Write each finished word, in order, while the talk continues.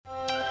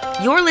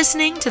You're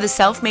listening to the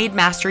Self-Made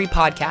Mastery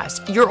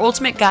Podcast, your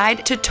ultimate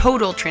guide to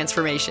total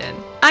transformation.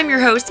 I'm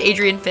your host,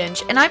 Adrienne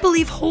Finch, and I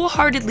believe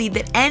wholeheartedly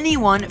that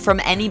anyone from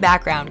any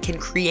background can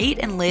create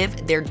and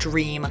live their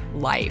dream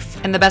life.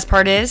 And the best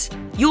part is,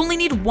 you only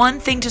need one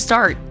thing to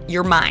start,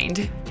 your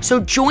mind. So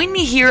join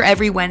me here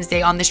every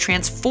Wednesday on this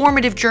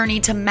transformative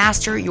journey to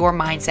master your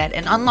mindset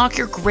and unlock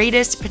your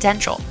greatest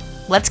potential.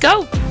 Let's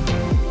go.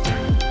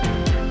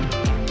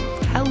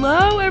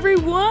 Hello,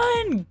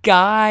 everyone.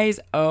 Guys,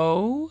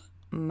 oh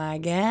my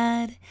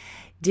God.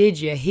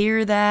 Did you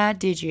hear that?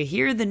 Did you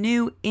hear the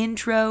new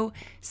intro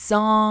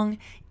song,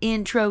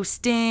 intro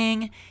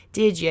sting?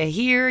 Did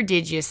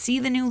you see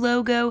the new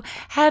logo?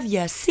 Have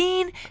you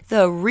seen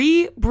the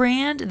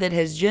rebrand that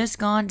has just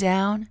gone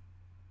down?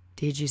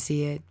 Did you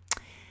see it?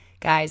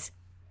 Guys,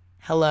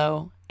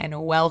 hello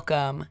and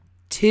welcome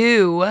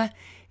to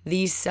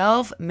the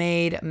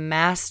Self-Made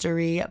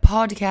Mastery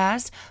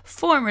Podcast,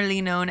 formerly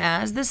known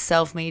as the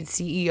Self-Made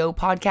CEO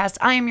Podcast.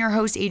 I am your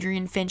host,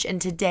 Adrienne Finch, and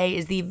today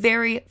is the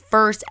very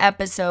first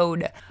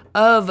episode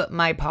of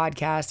my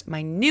podcast,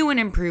 my new and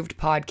improved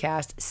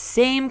podcast.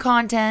 Same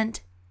content.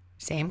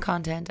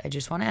 I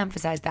just want to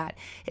emphasize that.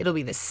 It'll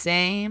be the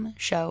same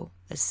show,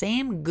 the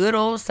same good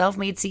old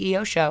Self-Made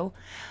CEO show,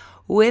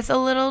 with a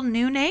little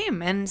new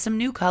name and some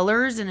new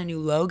colors and a new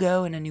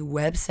logo and a new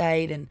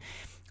website and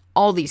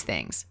all these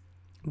things.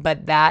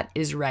 But that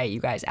is right, you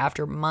guys.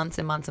 After months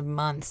and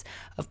months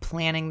of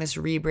planning this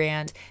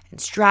rebrand and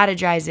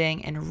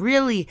strategizing and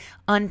really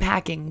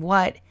unpacking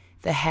what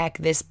the heck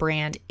this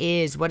brand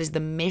is, what is the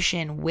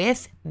mission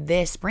with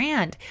this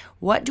brand?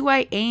 What do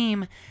I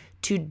aim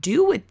to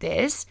do with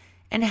this?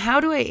 And how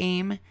do I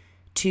aim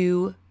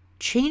to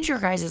change your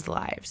guys'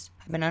 lives?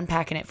 I've been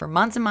unpacking it for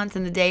months and months,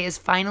 and the day is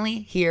finally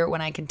here when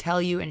I can tell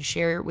you and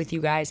share with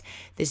you guys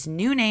this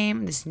new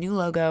name, this new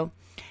logo.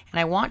 And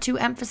I want to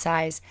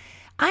emphasize,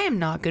 I am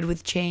not good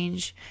with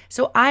change,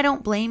 so I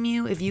don't blame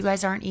you if you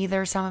guys aren't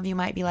either. Some of you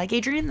might be like,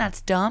 Adrienne, that's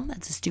dumb.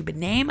 That's a stupid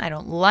name. I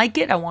don't like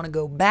it. I want to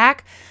go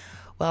back.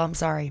 Well, I'm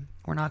sorry.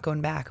 We're not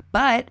going back.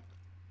 But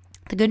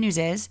the good news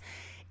is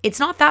it's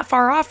not that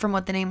far off from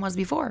what the name was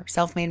before.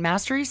 Self-Made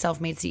Mastery,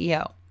 Self-Made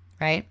CEO,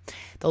 right?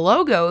 The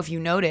logo, if you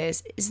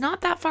notice, is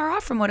not that far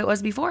off from what it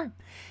was before.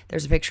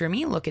 There's a picture of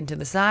me looking to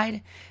the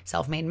side,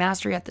 Self-Made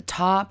Mastery at the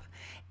top.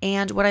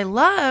 And what I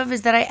love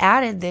is that I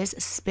added this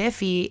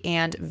spiffy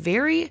and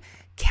very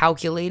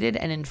calculated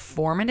and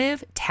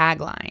informative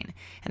tagline.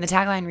 And the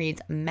tagline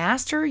reads,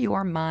 master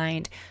your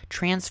mind,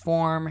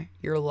 transform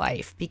your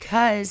life,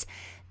 because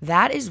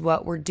that is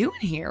what we're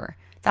doing here.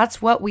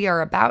 That's what we are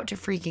about to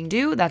freaking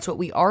do. That's what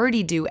we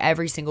already do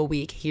every single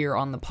week here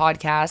on the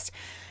podcast.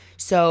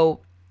 So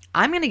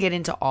I'm going to get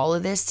into all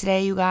of this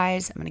today, you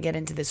guys. I'm going to get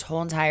into this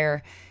whole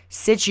entire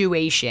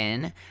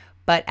situation.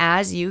 But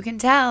as you can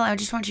tell, I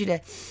just want you to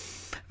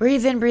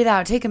breathe in, breathe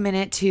out, take a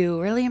minute to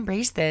really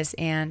embrace this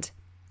and,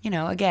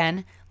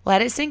 again,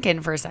 let it sink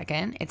in for a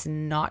second. It's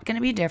not going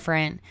to be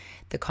different.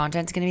 The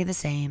content's going to be the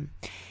same.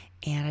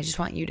 And I just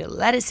want you to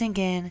let it sink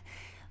in,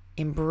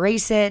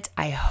 embrace it.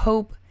 I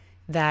hope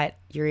that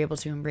you're able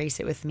to embrace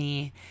it with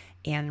me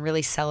and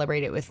really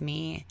celebrate it with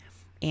me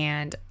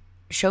and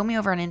show me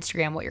over on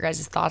Instagram what your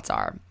guys' thoughts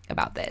are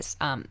about this.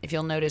 If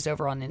you'll notice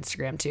over on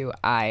Instagram too,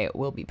 I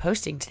will be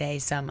posting today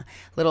some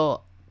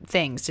little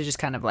things to just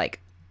kind of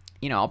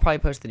I'll probably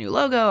post the new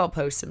logo. I'll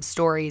post some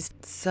stories.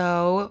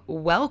 So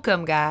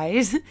welcome,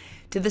 guys,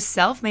 to the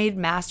Self-Made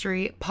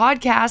Mastery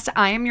Podcast.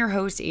 I am your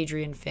host,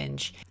 Adrienne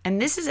Finch,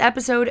 and this is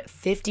episode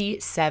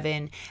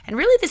 57. And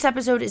really, this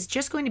episode is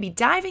just going to be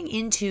diving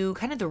into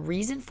kind of the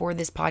reason for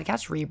this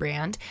podcast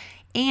rebrand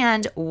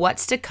and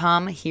what's to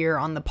come here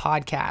on the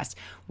podcast,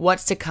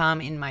 what's to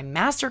come in my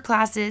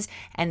masterclasses,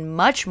 and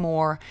much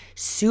more.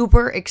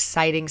 Super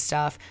exciting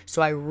stuff.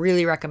 So I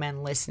really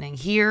recommend listening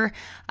here.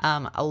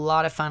 A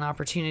lot of fun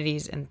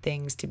opportunities and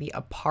things to be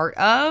a part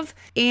of.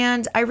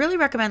 And I really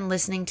recommend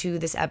listening to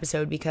this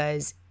episode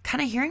because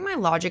kind of hearing my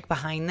logic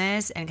behind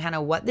this and kind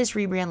of what this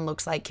rebrand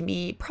looks like can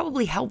be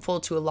probably helpful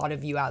to a lot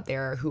of you out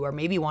there who are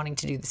maybe wanting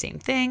to do the same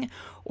thing,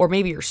 or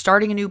maybe you're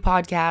starting a new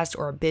podcast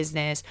or a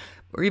business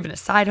or even a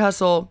side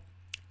hustle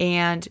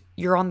and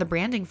you're on the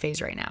branding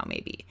phase right now,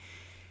 maybe.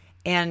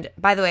 And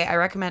by the way, I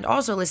recommend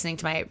also listening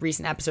to my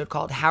recent episode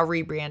called How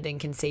Rebranding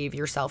Can Save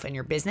Yourself and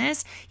Your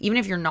Business. Even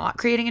if you're not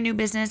creating a new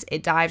business,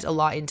 it dives a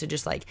lot into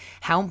just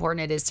how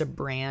important it is to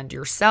brand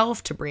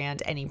yourself, to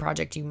brand any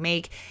project you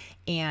make,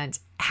 and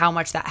how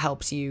much that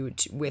helps you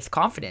with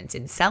confidence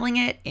in selling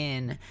it,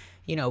 in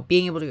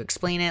being able to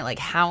explain it,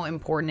 how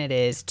important it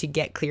is to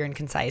get clear and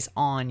concise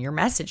on your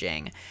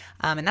messaging.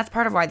 And that's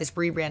part of why this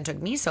rebrand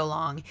took me so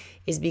long,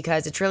 is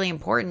because it's really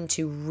important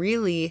to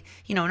really,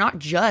 not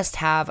just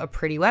have a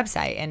pretty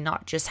website and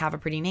not just have a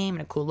pretty name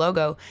and a cool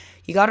logo.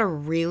 You got to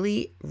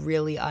really,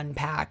 really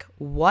unpack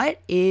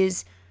what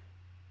is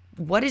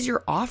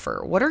your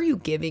offer? What are you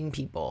giving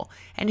people?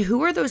 And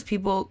who are those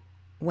people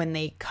when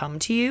they come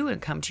to you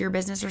and come to your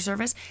business or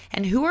service?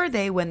 And who are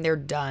they when they're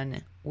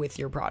done with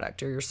your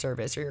product or your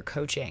service or your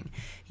coaching?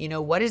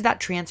 What is that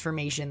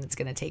transformation that's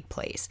going to take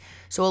place?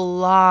 So a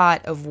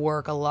lot of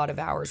work, a lot of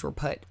hours were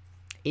put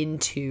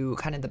into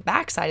kind of the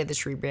backside of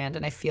this rebrand.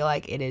 And I feel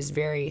like it is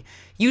very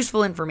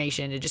useful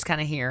information to just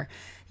kind of hear,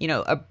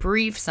 a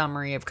brief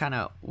summary of kind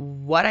of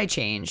what I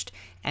changed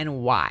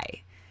and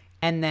why,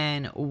 and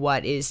then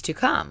what is to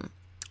come.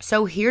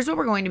 So here's what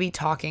we're going to be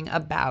talking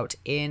about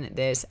in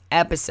this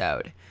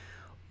episode: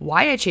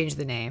 why I changed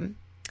the name,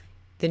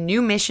 the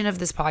new mission of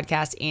this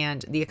podcast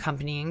and the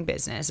accompanying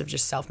business of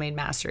just Self-Made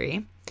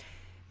Mastery,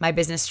 my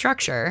business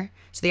structure,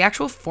 so the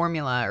actual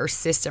formula or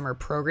system or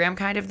program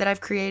kind of that I've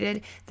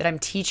created that I'm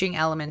teaching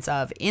elements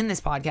of in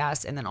this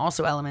podcast, and then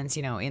also elements,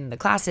 in the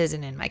classes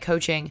and in my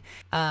coaching,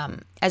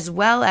 as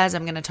well as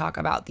I'm going to talk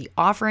about the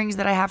offerings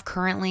that I have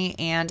currently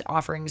and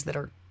offerings that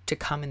are to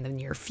come in the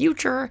near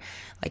future,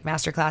 like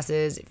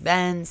masterclasses,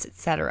 events,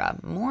 etc.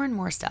 More and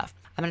more stuff.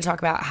 I'm going to talk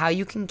about how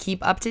you can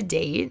keep up to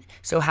date.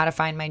 So how to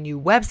find my new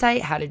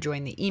website, how to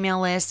join the email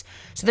list.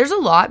 So there's a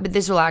lot, but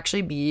this will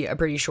actually be a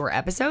pretty short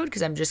episode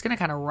because I'm just going to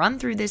kind of run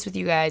through this with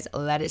you guys,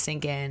 let it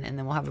sink in, and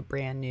then we'll have a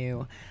brand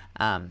new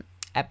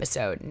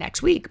episode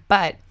next week.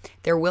 But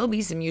there will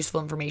be some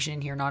useful information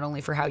in here, not only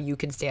for how you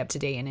can stay up to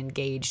date and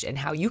engaged and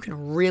how you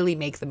can really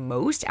make the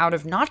most out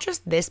of not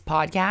just this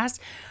podcast,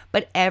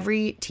 but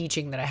every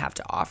teaching that I have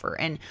to offer.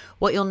 And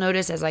what you'll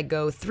notice as I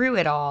go through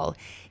it all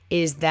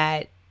is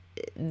that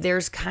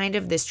there's kind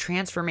of this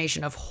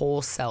transformation of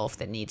whole self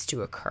that needs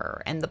to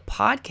occur. And the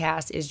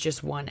podcast is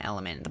just one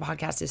element. The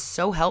podcast is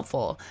so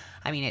helpful.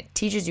 I mean, it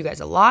teaches you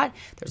guys a lot.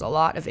 There's a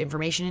lot of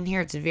information in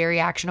here. It's very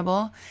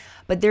actionable.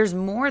 But there's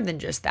more than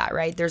just that,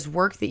 right? There's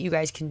work that you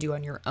guys can do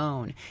on your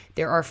own.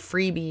 There are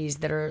freebies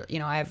that are,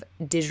 I have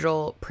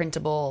digital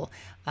printable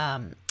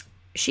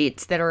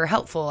sheets that are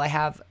helpful. I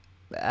have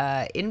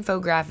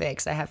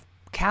infographics. I have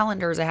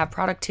calendars. I have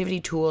productivity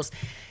tools.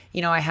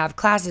 I have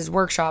classes,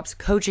 workshops,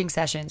 coaching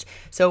sessions.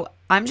 So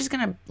I'm just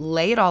going to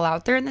lay it all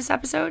out there in this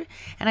episode.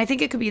 And I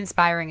think it could be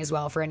inspiring as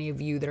well for any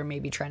of you that are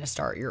maybe trying to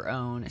start your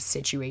own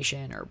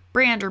situation or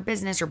brand or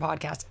business or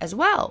podcast as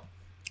well.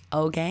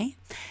 Okay.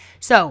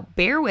 So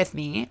bear with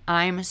me.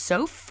 I'm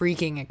so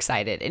freaking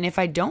excited. And if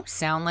I don't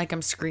sound like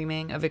I'm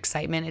screaming of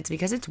excitement, it's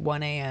because it's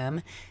 1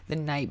 a.m. the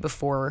night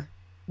before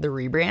the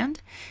rebrand.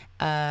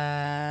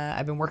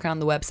 I've been working on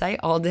the website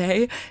all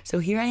day. So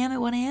here I am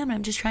at 1 a.m. and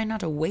I'm just trying not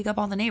to wake up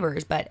all the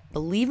neighbors. But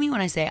believe me when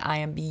I say I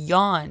am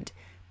beyond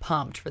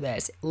pumped for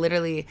this.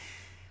 Literally,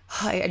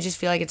 I just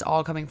feel like it's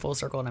all coming full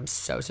circle and I'm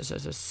so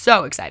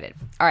excited.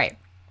 All right.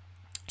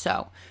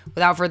 So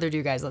without further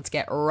ado, guys, let's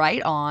get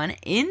right on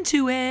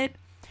into it.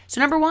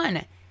 So number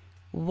one,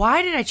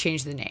 why did I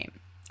change the name?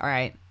 All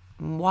right.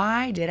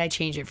 Why did I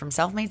change it from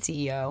Self-Made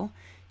CEO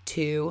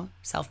to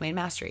Self-Made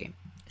Mastery?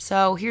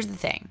 So here's the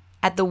thing.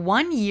 At the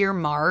 1 year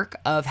mark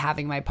of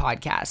having my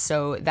podcast,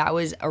 so that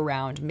was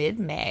around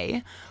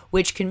mid-May,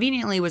 which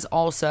conveniently was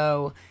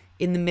also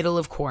in the middle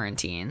of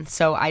quarantine.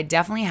 So I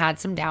definitely had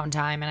some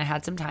downtime and I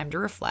had some time to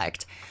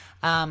reflect.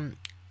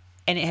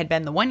 And it had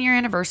been the 1 year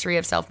anniversary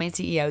of Self-Made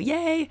CEO,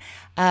 yay!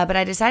 But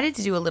I decided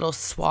to do a little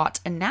SWOT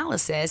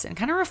analysis and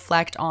kind of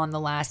reflect on the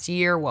last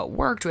year, what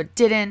worked, what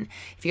didn't.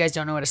 If you guys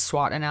don't know what a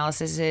SWOT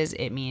analysis is,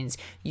 it means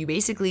you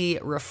basically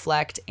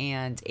reflect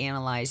and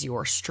analyze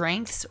your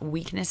strengths,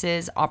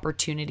 weaknesses,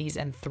 opportunities,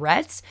 and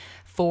threats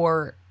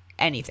for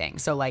anything.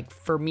 So like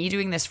for me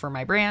doing this for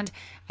my brand,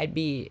 I'd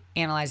be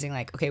analyzing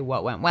like, okay,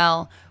 what went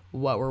well?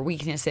 What were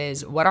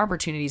weaknesses? What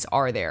opportunities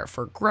are there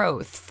for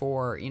growth,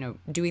 for,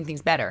 doing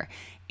things better?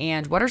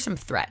 And what are some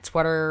threats?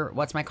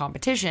 What's my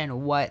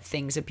competition? What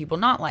things have people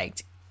not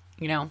liked?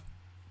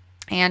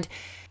 And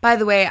by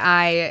the way,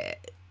 I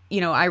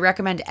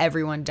recommend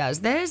everyone does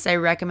this. I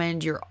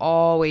recommend you're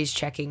always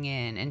checking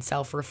in and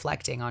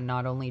self-reflecting on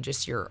not only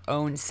just your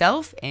own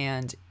self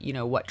and,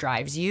 what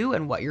drives you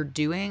and what you're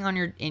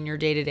doing in your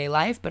day-to-day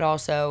life, but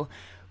also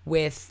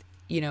with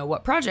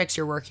what projects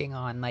you're working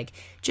on. Like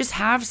just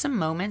have some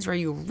moments where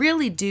you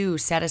really do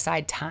set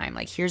aside time.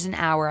 Like here's an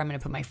hour, I'm going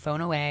to put my phone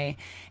away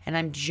and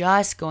I'm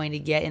just going to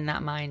get in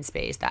that mind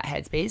space, that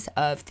headspace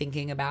of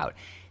thinking about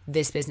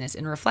this business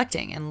and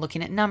reflecting and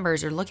looking at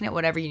numbers or looking at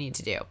whatever you need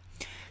to do.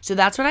 So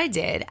that's what I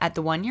did at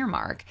the 1 year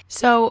mark.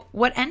 So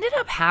what ended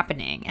up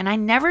happening, and I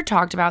never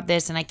talked about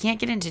this and I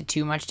can't get into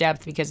too much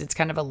depth because it's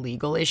kind of a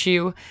legal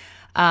issue.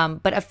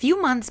 But a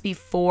few months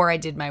before I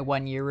did my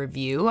 1 year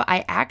review,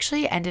 I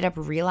actually ended up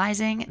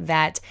realizing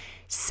that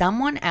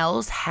someone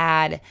else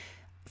had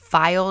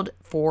filed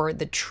for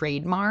the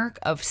trademark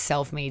of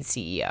Self-Made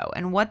CEO.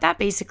 And what that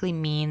basically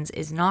means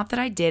is not that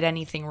I did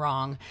anything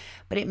wrong,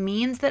 but it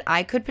means that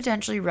I could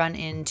potentially run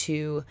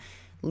into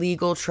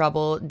legal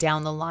trouble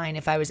down the line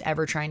if I was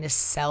ever trying to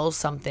sell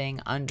something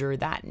under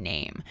that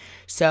name.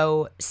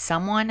 So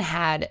someone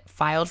had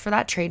filed for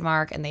that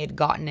trademark and they had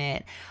gotten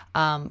it,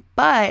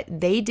 but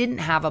they didn't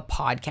have a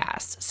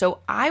podcast. So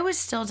I was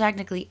still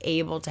technically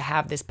able to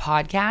have this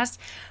podcast,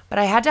 but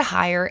I had to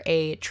hire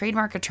a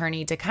trademark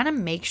attorney to kind of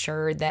make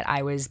sure that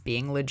I was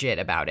being legit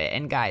about it.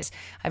 And guys,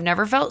 I've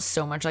never felt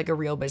so much like a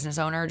real business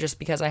owner just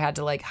because I had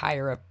to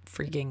hire a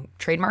freaking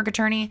trademark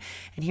attorney.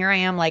 And here I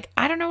am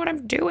I don't know what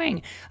I'm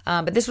doing.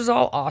 But this was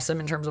all awesome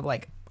in terms of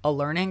a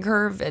learning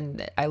curve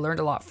and I learned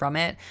a lot from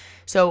it.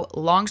 So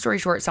long story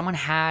short, someone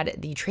had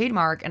the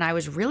trademark and I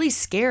was really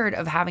scared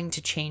of having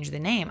to change the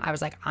name. I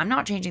was like, I'm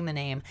not changing the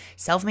name.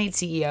 Self-Made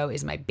CEO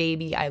is my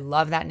baby. I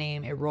love that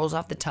name. It rolls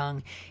off the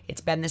tongue. It's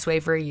been this way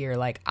for a year.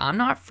 Like, I'm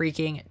not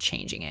freaking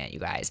changing it, you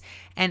guys.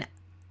 And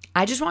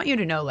I just want you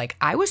to know, like,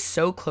 I was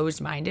so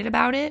closed-minded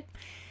about it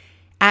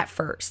at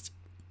first.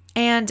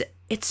 And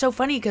it's so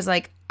funny because,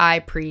 like, I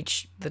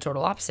preach the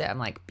total opposite. I'm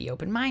like, be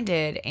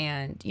open-minded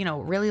and, you know,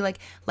 really like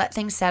let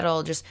things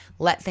settle, just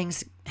let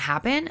things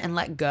happen and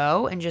let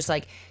go and just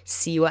like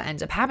see what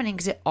ends up happening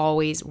because it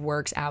always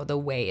works out the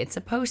way it's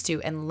supposed to.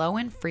 And lo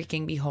and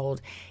freaking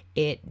behold,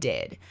 it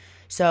did.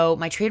 So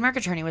my trademark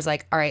attorney was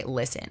like, all right,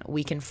 listen,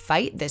 we can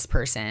fight this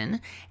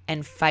person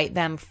and fight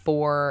them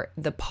for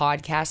the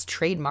podcast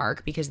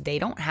trademark because they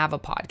don't have a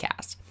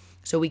podcast.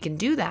 So we can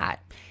do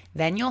that.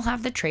 Then you'll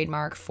have the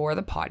trademark for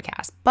the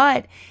podcast,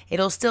 but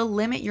it'll still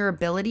limit your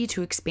ability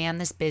to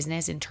expand this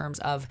business in terms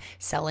of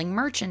selling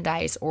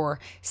merchandise or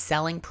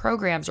selling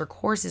programs or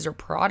courses or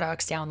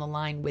products down the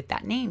line with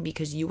that name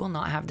because you will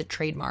not have the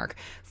trademark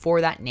for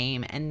that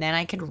name. And then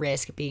I could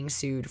risk being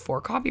sued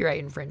for copyright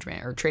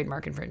infringement or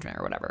trademark infringement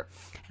or whatever.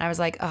 And I was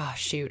like, oh,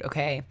 shoot.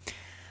 Okay.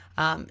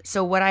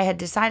 So what I had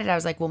decided, I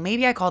was like, well,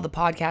 maybe I call the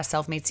podcast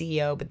Self-Made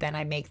CEO, but then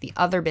I make the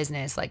other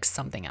business like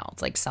something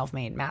else, like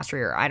Self-Made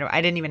Mastery, or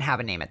I didn't even have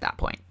a name at that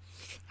point.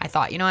 I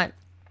thought, you know what?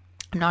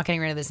 I'm not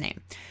getting rid of this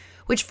name.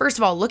 Which, first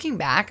of all, looking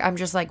back, I'm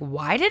just like,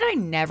 why did I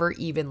never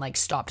even like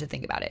stop to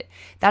think about it?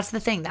 That's the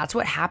thing. That's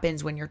what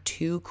happens when you're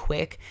too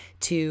quick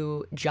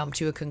to jump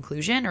to a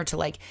conclusion or to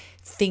like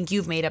think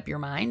you've made up your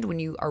mind. When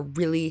you are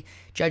really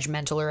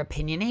judgmental or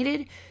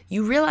opinionated,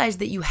 you realize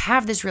that you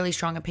have this really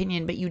strong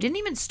opinion, but you didn't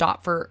even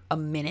stop for a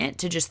minute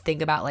to just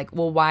think about like,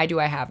 well, why do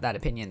I have that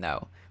opinion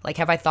though? Like,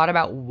 have I thought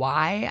about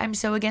why I'm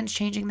so against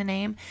changing the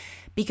name?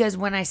 Because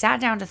when I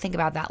sat down to think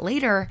about that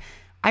later,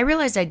 I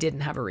realized I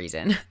didn't have a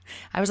reason.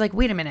 I was like,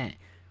 wait a minute.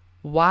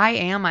 Why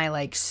am I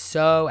like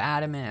so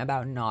adamant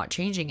about not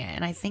changing it?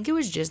 And I think it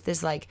was just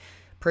this like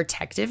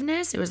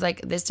protectiveness. It was like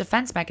this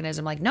defense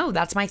mechanism. Like, no,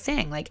 that's my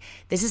thing. Like,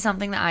 this is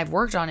something that I've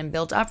worked on and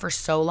built up for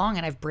so long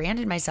and I've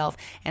branded myself.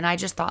 And I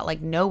just thought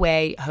like, no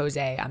way,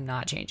 Jose, I'm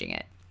not changing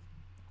it.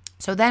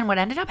 So then what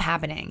ended up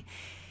happening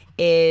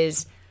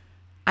is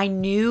I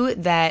knew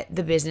that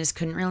the business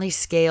couldn't really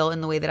scale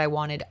in the way that I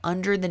wanted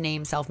under the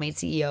name Self-Made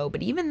CEO.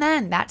 But even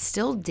then, that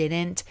still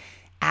didn't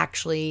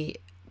actually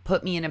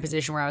put me in a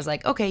position where I was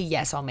like, okay,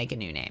 yes, I'll make a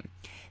new name.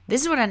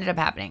 This is what ended up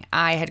happening.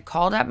 I had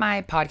called up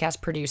my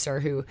podcast producer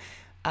who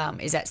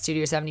is at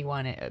Studio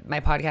 71. My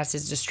podcast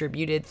is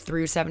distributed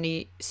through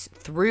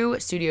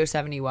Studio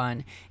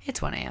 71.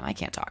 It's 1 a.m. I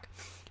can't talk.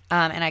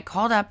 And I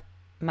called up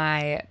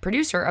my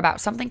producer about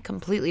something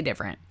completely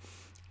different.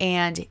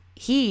 And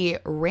he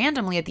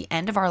randomly at the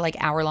end of our like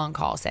hour-long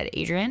call said,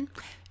 Adrienne,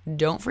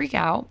 don't freak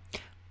out,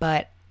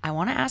 but I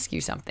want to ask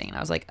you something. And I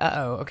was like,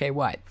 uh-oh, okay,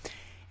 what?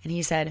 And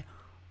he said,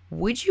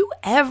 would you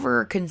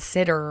ever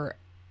consider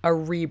a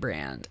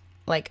rebrand,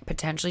 like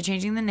potentially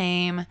changing the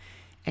name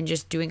and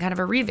just doing kind of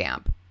a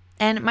revamp?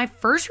 And my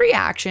first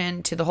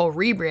reaction to the whole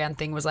rebrand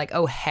thing was like,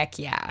 oh, heck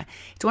yeah.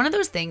 It's one of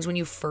those things when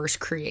you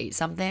first create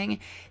something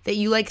that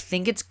you like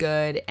think it's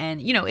good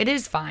and, you know, it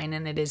is fine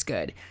and it is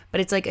good. But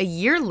it's like a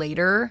year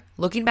later,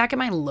 looking back at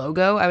my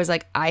logo, I was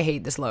like, I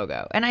hate this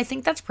logo. And I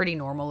think that's pretty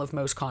normal of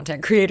most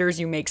content creators.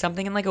 You make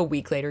something and like a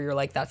week later, you're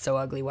like, that's so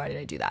ugly. Why did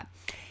I do that?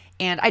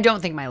 And I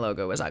don't think my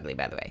logo was ugly,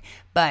 by the way.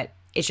 But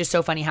it's just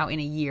so funny how in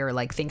a year,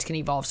 like things can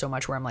evolve so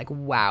much where I'm like,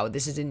 wow,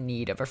 this is in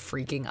need of a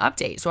freaking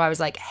update. So I was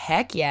like,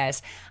 heck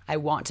yes, I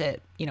want to,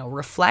 you know,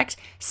 reflect,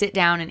 sit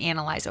down and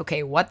analyze,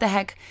 okay, what the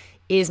heck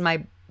is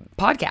my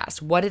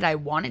podcast? What did I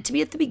want it to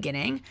be at the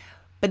beginning?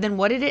 But then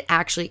what did it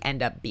actually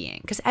end up being?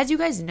 Because as you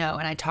guys know,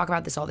 and I talk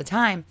about this all the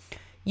time,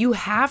 you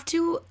have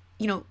to,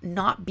 you know,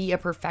 not be a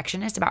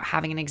perfectionist about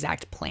having an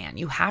exact plan.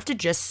 You have to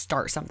just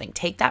start something.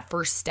 Take that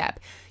first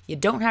step. You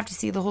don't have to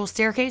see the whole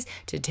staircase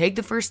to take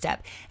the first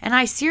step. And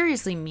I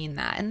seriously mean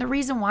that. And the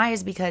reason why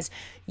is because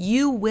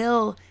you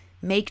will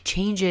make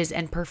changes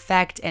and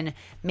perfect and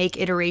make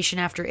iteration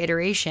after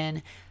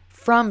iteration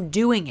from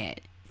doing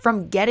it,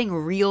 from getting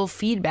real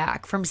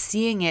feedback, from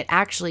seeing it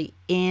actually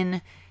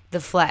in the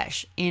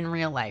flesh in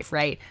real life,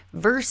 right?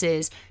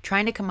 Versus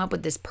trying to come up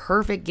with this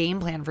perfect game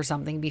plan for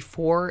something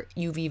before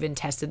you've even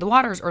tested the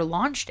waters or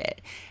launched it.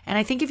 And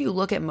I think if you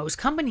look at most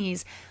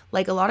companies,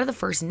 like a lot of the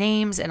first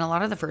names and a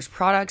lot of the first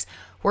products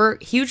were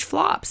huge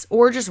flops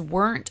or just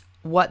weren't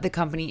what the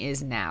company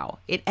is now.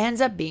 It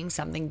ends up being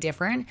something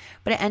different,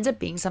 but it ends up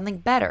being something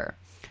better.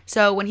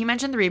 So when he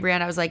mentioned the rebrand,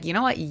 I was like, you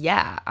know what?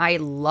 Yeah, I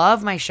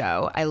love my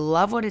show. I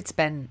love what it's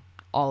been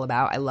all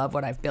about. I love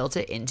what I've built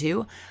it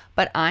into,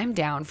 but I'm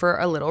down for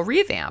a little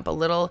revamp, a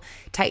little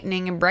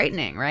tightening and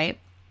brightening, right?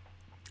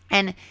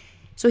 And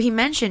so he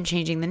mentioned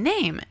changing the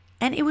name,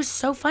 and it was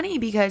so funny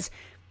because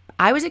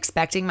I was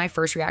expecting my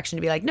first reaction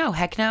to be like, no,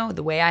 heck no,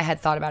 the way I had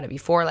thought about it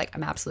before, like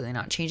I'm absolutely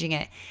not changing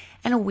it.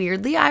 And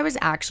weirdly, I was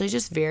actually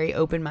just very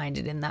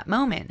open-minded in that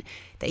moment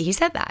that he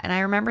said that. And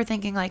I remember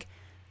thinking like,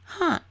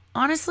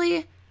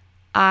 honestly,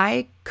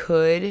 I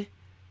could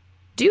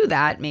do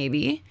that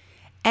maybe.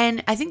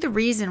 And I think the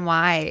reason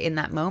why in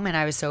that moment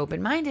I was so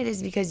open-minded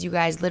is because you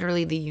guys,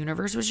 literally the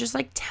universe was just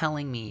like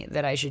telling me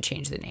that I should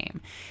change the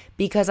name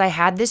because I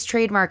had this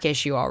trademark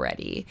issue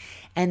already.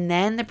 And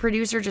then the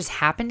producer just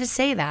happened to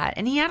say that.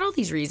 And he had all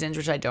these reasons,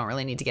 which I don't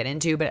really need to get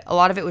into, but a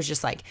lot of it was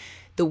just like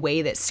the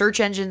way that search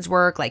engines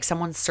work. Like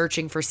someone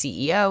searching for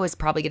CEO is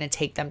probably going to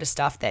take them to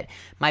stuff that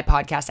my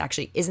podcast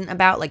actually isn't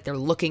about. Like they're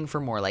looking for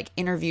more like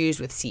interviews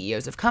with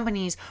CEOs of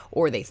companies,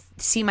 or they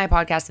see my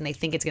podcast and they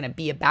think it's going to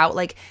be about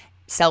like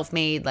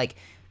self-made, like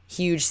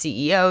huge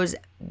CEOs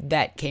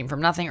that came from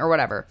nothing or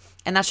whatever.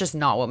 And that's just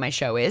not what my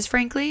show is,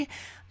 frankly.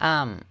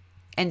 And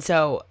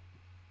so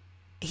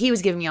he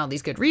was giving me all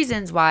these good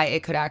reasons why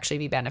it could actually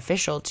be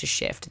beneficial to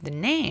shift the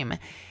name.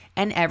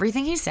 And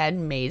everything he said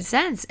made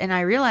sense. And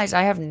I realized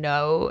I have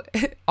no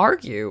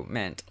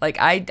argument. Like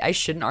I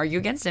shouldn't argue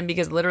against him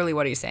because literally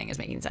what he's saying is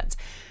making sense.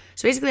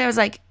 So basically I was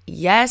like,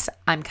 yes,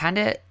 I'm kind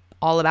of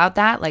all about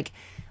that. Like,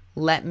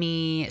 let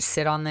me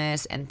sit on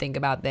this and think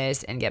about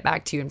this and get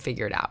back to you and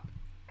figure it out.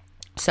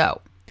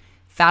 So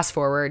fast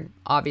forward,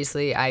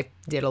 obviously I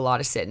did a lot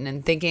of sitting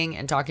and thinking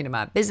and talking to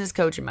my business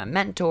coach and my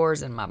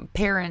mentors and my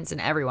parents and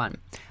everyone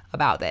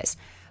about this.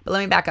 But let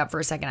me back up for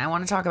a second. I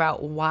want to talk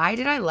about why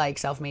did I like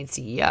Self-Made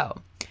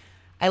CEO?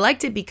 I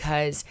liked it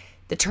because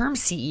the term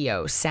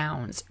CEO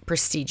sounds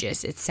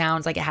prestigious. It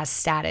sounds like it has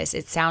status.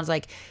 It sounds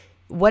like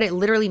what it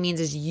literally means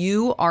is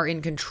you are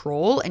in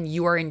control and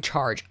you are in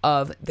charge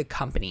of the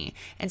company.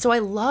 And so I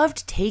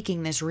loved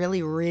taking this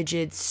really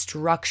rigid,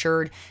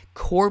 structured,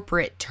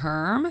 corporate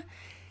term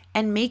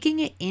and making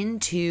it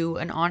into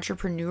an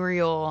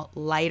entrepreneurial,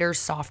 lighter,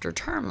 softer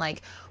term.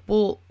 Like,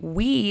 well,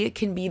 we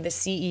can be the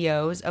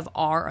CEOs of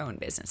our own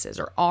businesses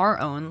or our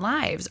own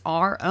lives,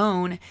 our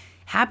own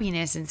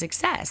happiness and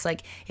success.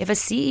 Like, if a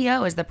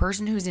CEO is the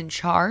person who's in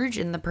charge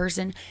and the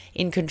person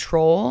in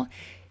control,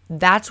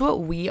 that's what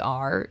we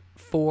are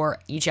for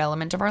each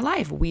element of our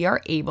life. We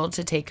are able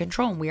to take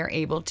control and we are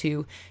able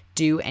to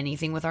do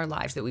anything with our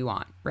lives that we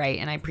want, right?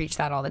 And I preach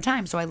that all the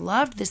time. So I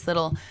loved this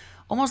little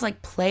almost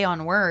like play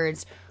on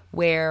words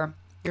where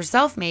you're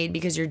self-made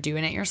because you're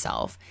doing it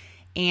yourself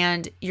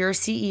and you're a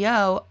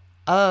CEO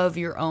of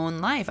your own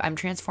life. I'm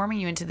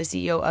transforming you into the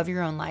CEO of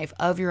your own life,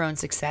 of your own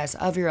success,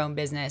 of your own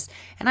business.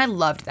 And I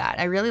loved that.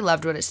 I really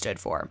loved what it stood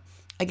for.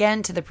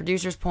 Again, to the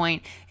producer's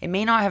point, it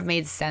may not have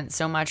made sense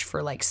so much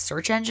for like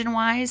search engine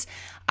wise.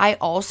 I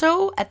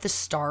also at the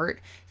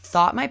start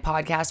thought my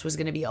podcast was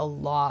going to be a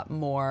lot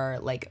more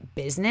like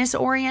business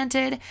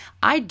oriented.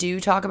 I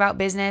do talk about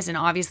business and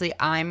obviously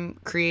I'm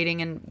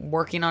creating and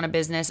working on a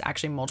business,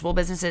 actually multiple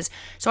businesses.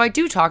 So I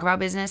do talk about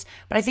business,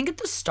 but I think at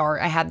the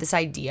start I had this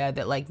idea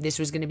that like this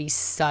was going to be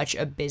such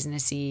a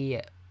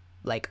businessy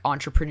like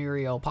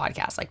entrepreneurial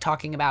podcast, like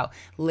talking about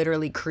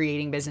literally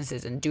creating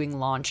businesses and doing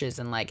launches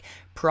and like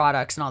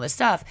products and all this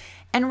stuff.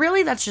 And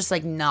really that's just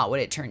like not what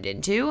it turned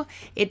into.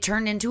 It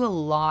turned into a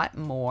lot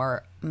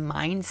more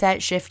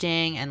mindset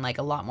shifting and like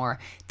a lot more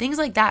things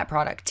like that,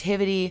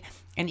 productivity,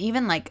 and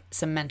even like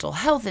some mental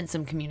health and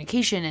some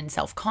communication and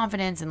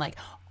self-confidence and like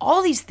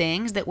all these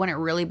things that when it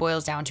really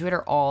boils down to it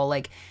are all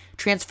like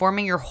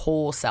transforming your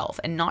whole self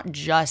and not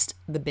just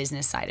the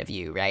business side of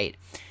you, right?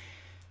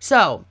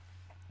 So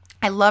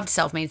I loved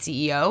Self-Made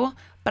CEO,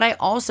 but I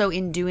also,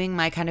 in doing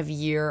my kind of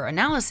year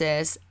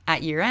analysis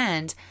at year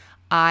end,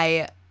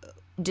 I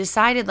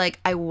decided like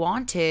I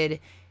wanted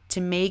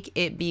to make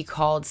it be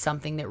called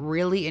something that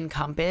really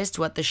encompassed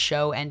what the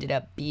show ended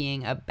up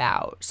being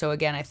about. So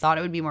again, I thought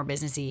it would be more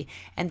businessy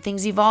and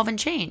things evolve and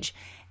change.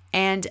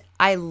 And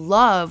I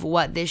love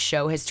what this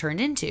show has turned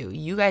into.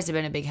 You guys have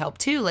been a big help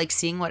too, like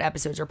seeing what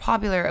episodes are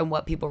popular and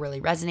what people really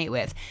resonate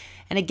with.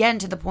 And again,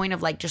 to the point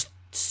of like just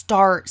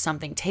start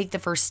something, take the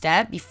first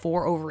step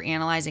before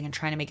overanalyzing and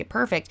trying to make it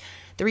perfect.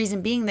 The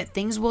reason being that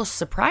things will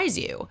surprise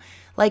you.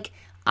 Like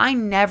I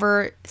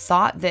never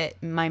thought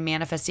that my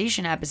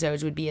manifestation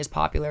episodes would be as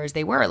popular as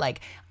they were.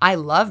 Like I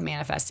love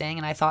manifesting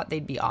and I thought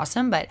they'd be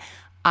awesome, but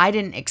I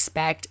didn't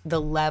expect the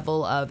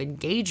level of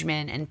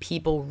engagement and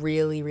people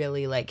really,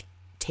 really like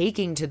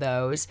taking to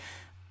those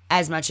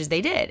as much as they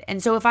did.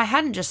 And so if I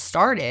hadn't just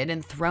started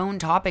and thrown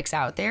topics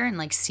out there and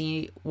like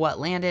see what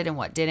landed and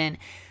what didn't,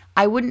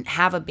 I wouldn't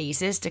have a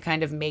basis to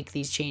kind of make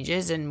these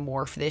changes and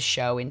morph this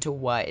show into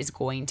what is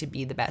going to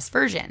be the best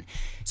version.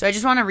 So I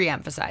just want to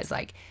reemphasize,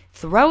 like,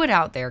 throw it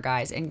out there,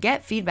 guys, and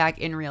get feedback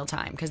in real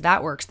time because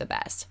that works the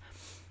best.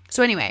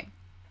 So anyway,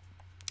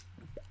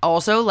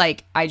 also,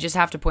 like, I just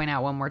have to point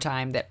out one more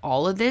time that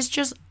all of this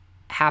just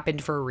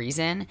happened for a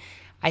reason.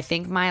 I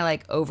think my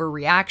like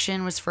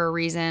overreaction was for a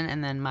reason,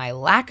 and then my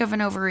lack of an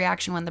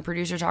overreaction when the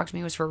producer talked to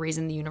me was for a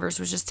reason. The universe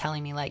was just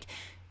telling me like,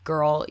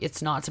 girl,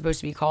 it's not supposed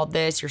to be called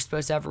this. You're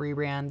supposed to have a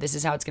rebrand. This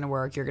is how it's going to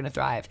work. You're going to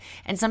thrive.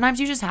 And sometimes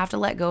you just have to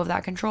let go of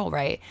that control,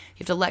 right? You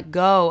have to let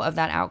go of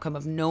that outcome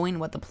of knowing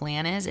what the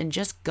plan is and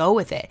just go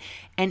with it.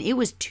 And it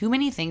was too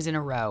many things in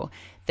a row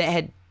that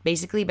had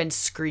basically been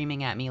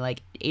screaming at me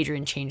like,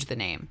 Adrian, change the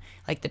name.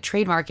 Like the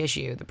trademark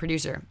issue, the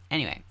producer.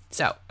 Anyway,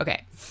 so,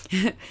 okay.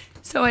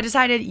 So I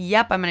decided,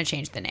 yep, I'm going to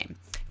change the name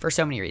for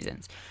so many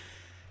reasons.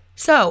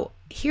 So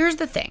here's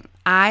the thing.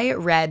 I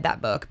read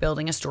that book,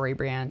 Building a Story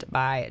Brand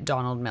by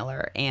Donald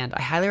Miller, and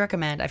I highly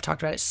recommend. I've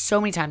talked about it so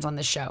many times on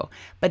this show,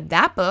 but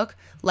that book,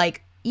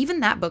 like even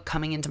that book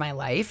coming into my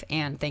life,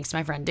 and thanks to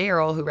my friend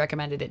Daryl who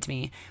recommended it to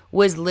me,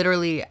 was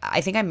literally,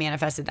 I think I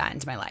manifested that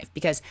into my life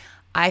because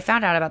I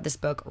found out about this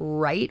book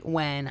right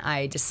when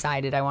I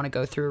decided I want to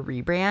go through a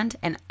rebrand,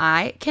 and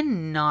I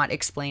cannot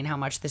explain how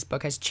much this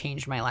book has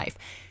changed my life.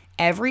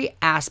 Every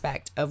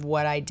aspect of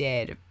what I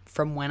did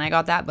from when I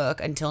got that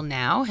book until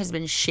now has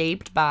been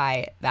shaped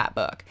by that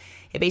book.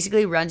 It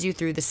basically runs you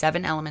through the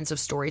 7 elements of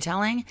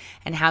storytelling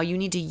and how you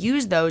need to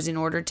use those in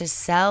order to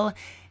sell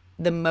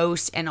the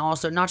most, and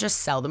also not just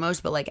sell the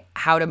most, but like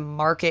how to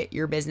market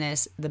your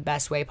business the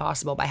best way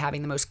possible by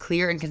having the most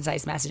clear and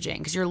concise messaging,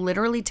 because you're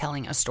literally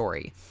telling a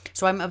story.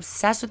 So I'm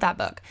obsessed with that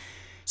book.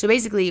 So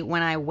basically,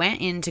 when I went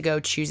in to go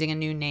choosing a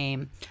new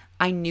name,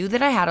 I knew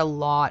that I had a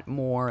lot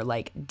more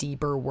like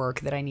deeper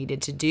work that I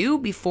needed to do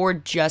before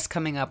just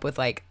coming up with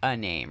like a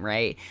name,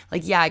 right?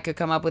 Like, yeah, I could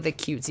come up with a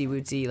cutesy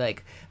wootsy,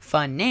 like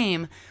fun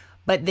name,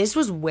 but this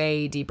was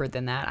way deeper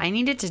than that. I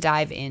needed to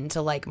dive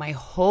into like my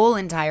whole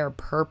entire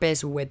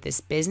purpose with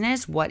this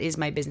business. What is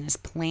my business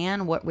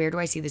plan? Where do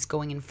I see this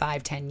going in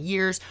 5-10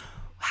 years?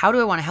 How do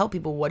I want to help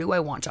people? What do I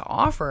want to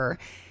offer?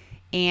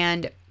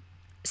 And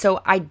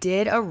so I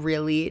did a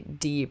really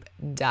deep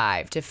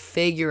dive to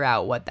figure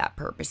out what that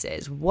purpose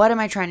is. What am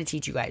I trying to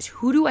teach you guys?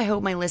 Who do I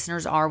hope my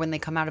listeners are when they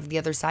come out of the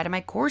other side of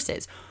my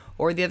courses,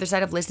 or the other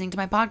side of listening to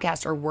my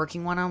podcast, or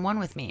working one-on-one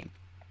with me?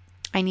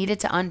 I needed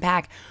to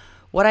unpack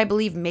what I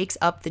believe makes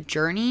up the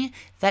journey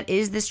that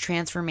is this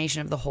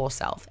transformation of the whole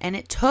self. And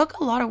it took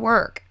a lot of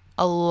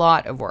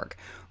work,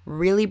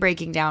 really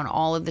breaking down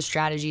all of the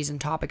strategies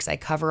and topics I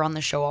cover on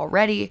the show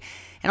already,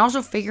 and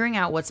also figuring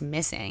out what's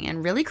missing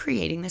and really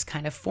creating this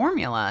kind of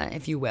formula,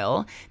 if you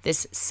will,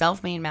 this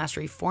self-made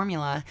mastery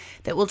formula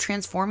that will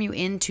transform you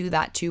into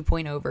that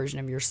 2.0 version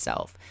of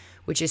yourself,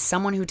 which is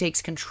someone who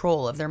takes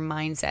control of their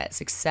mindset,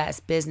 success,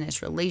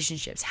 business,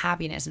 relationships,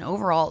 happiness, and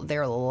overall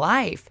their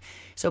life.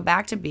 So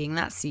back to being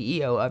that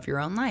CEO of your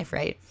own life,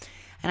 right?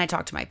 And I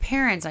talked to my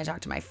parents, I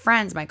talked to my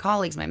friends, my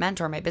colleagues, my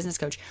mentor, my business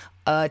coach,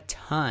 a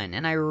ton.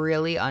 And I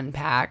really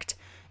unpacked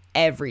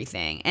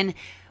everything. And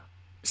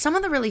some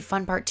of the really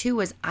fun part too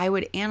was I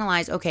would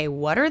analyze, okay,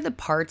 what are the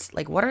parts,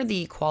 like what are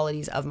the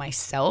qualities of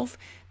myself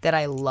that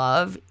I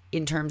love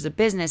in terms of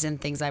business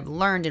and things I've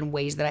learned and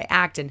ways that I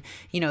act. And,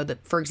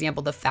 for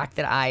example, the fact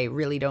that I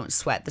really don't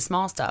sweat the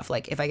small stuff.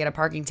 Like if I get a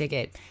parking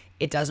ticket,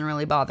 it doesn't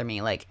really bother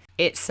me. Like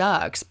it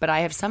sucks, but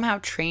I have somehow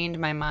trained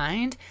my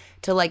mind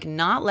to like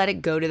not let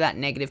it go to that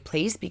negative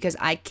place because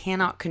I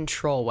cannot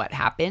control what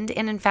happened.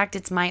 And in fact,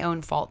 it's my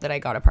own fault that I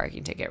got a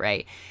parking ticket,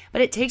 right?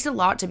 But it takes a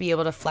lot to be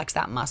able to flex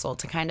that muscle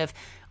to kind of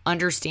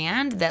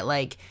understand that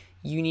like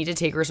you need to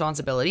take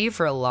responsibility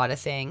for a lot of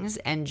things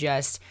and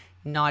just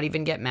not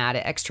even get mad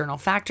at external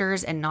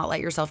factors and not let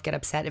yourself get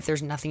upset if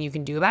there's nothing you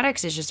can do about it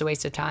because it's just a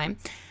waste of time.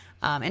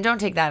 And don't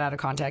take that out of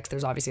context.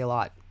 There's obviously a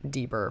lot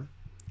deeper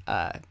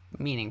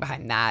meaning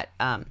behind that.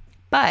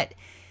 But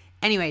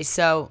anyway,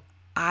 so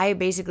I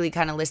basically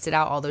kind of listed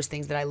out all those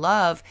things that I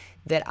love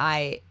that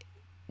I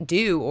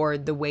do or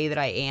the way that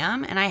I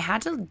am. And I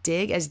had to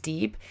dig as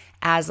deep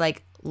as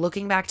like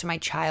looking back to my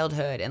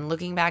childhood and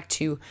looking back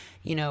to,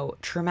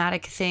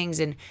 traumatic things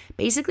and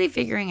basically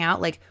figuring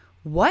out like,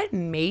 what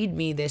made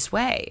me this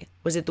way?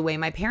 Was it the way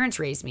my parents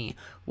raised me?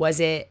 Was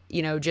it,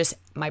 just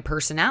my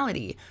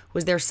personality?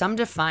 Was there some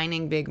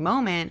defining big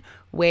moment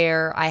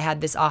where I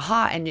had this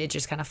aha and it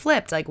just kind of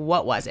flipped? Like,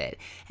 what was it?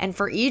 And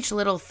for each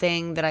little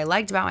thing that I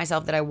liked about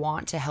myself that I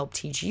want to help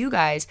teach you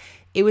guys,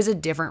 it was a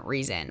different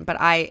reason. But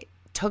I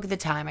took the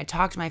time, I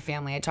talked to my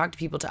family, I talked to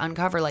people to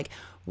uncover like,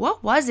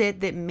 what was it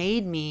that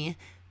made me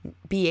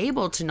be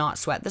able to not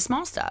sweat the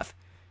small stuff?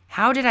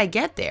 How did I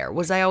get there?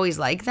 Was I always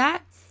like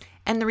that?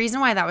 And the reason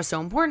why that was so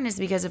important is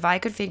because if I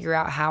could figure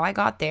out how I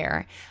got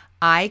there,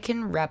 I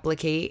can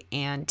replicate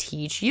and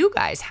teach you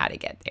guys how to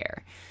get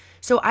there.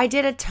 So I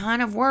did a ton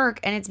of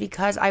work, and it's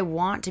because I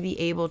want to be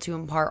able to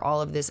impart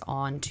all of this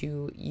on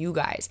to you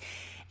guys.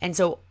 And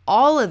so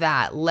all of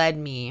that led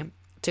me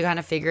to kind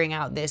of figuring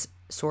out this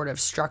sort of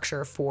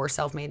structure for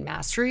self-made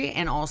mastery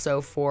and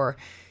also for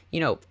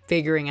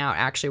figuring out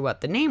actually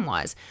what the name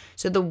was.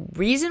 So the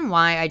reason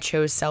why I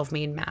chose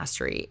self-made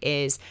mastery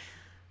is,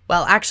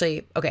 well,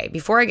 actually, okay,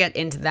 before I get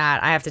into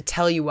that, I have to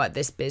tell you what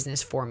this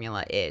business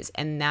formula is,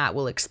 and that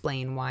will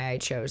explain why I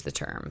chose the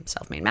term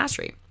self-made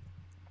mastery.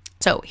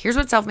 So here's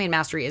what self-made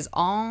mastery is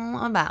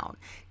all about,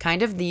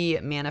 kind of the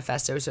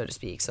manifesto, so to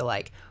speak. So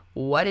like,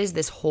 what is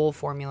this whole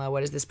formula?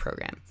 What is this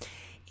program?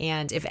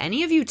 And if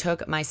any of you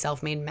took my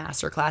self-made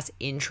masterclass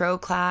intro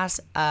class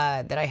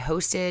that I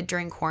hosted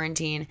during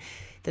quarantine,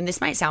 then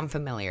this might sound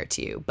familiar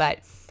to you. But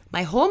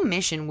my whole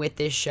mission with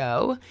this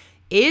show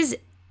was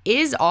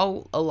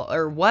all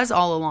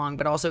along,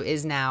 but also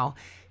is now,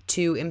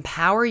 to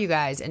empower you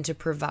guys and to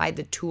provide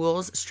the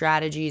tools,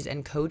 strategies,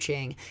 and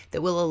coaching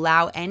that will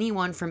allow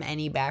anyone from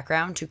any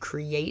background to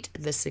create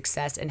the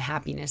success and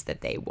happiness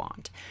that they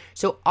want.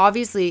 So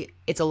obviously,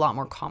 it's a lot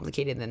more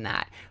complicated than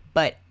that,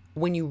 but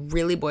when you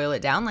really boil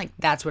it down, like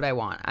that's what I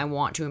want. I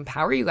want to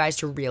empower you guys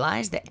to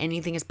realize that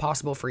anything is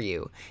possible for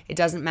you. It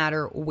doesn't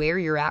matter where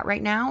you're at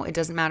right now. It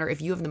doesn't matter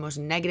if you have the most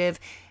negative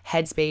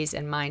headspace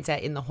and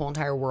mindset in the whole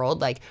entire world.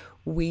 Like,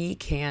 we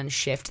can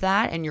shift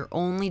that, and your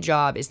only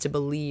job is to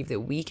believe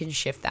that we can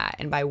shift that.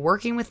 And by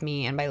working with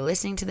me and by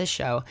listening to this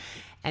show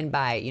and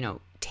by,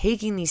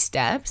 taking these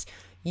steps,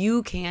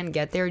 you can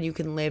get there. You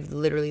can live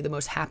literally the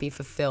most happy,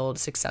 fulfilled,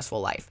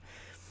 successful life.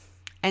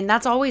 And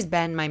that's always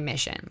been my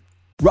mission.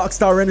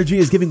 Rockstar Energy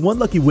is giving one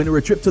lucky winner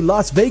a trip to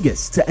Las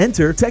Vegas. To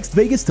enter, text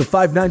Vegas to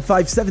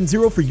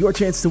 59570 for your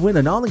chance to win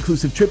an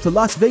all-inclusive trip to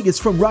Las Vegas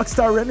from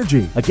Rockstar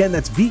Energy. Again,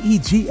 that's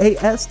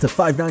VEGAS to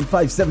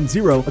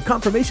 59570. A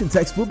confirmation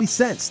text will be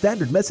sent.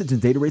 Standard message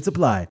and data rates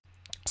apply.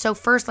 So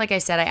first, like I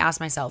said, I asked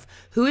myself,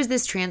 who is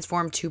this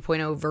Transform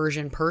 2.0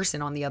 version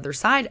person on the other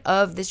side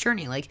of this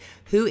journey? Like,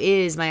 who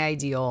is my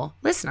ideal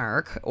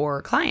listener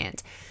or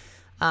client?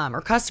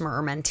 Or customer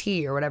or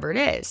mentee or whatever it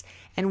is.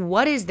 And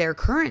what is their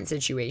current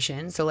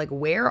situation? So like,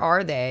 where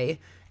are they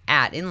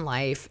at in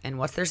life, and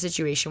what's their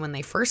situation when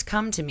they first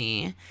come to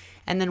me?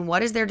 And then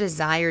what is their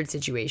desired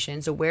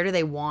situation? So where do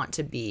they want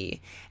to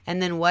be? And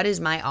then what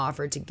is my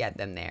offer to get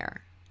them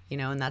there?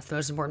 And that's the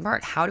most important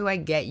part. How do I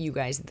get you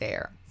guys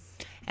there?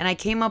 And I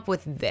came up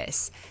with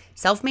this.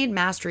 Self-made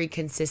mastery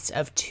consists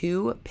of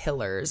two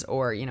pillars,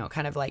 or,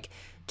 kind of like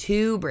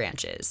two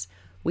branches.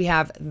 We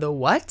have the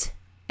what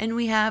and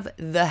we have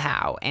the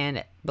how.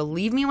 And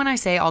believe me when I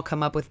say I'll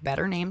come up with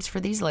better names for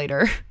these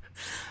later,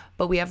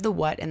 but we have the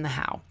what and the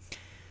how.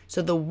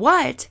 So the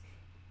what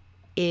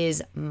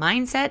is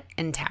mindset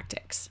and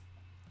tactics.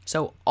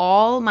 So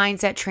all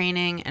mindset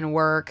training and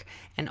work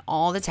and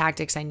all the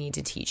tactics I need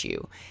to teach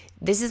you.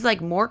 This is like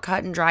more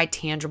cut and dry,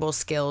 tangible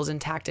skills and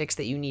tactics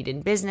that you need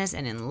in business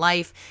and in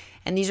life.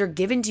 And these are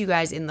given to you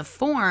guys in the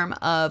form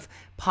of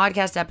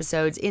podcast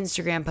episodes,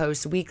 Instagram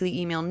posts, weekly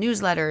email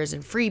newsletters,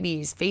 and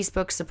freebies,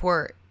 Facebook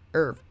support,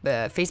 or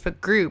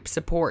Facebook group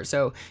support.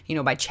 So,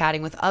 by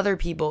chatting with other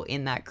people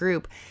in that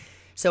group.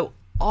 So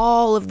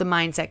all of the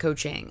mindset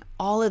coaching,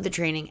 all of the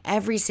training,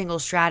 every single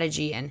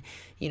strategy, and,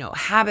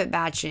 habit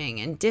batching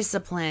and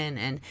discipline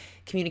and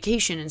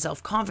communication and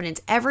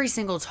self-confidence, every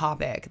single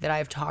topic that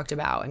I've talked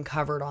about and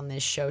covered on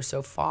this show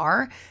so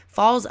far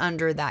falls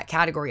under that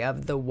category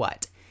of the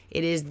what.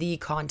 It is the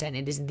content,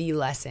 it is the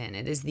lesson,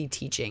 it is the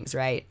teachings,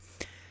 right?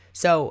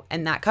 So,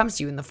 and that comes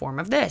to you in the form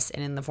of this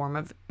and in the form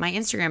of my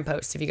Instagram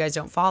posts. If you guys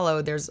don't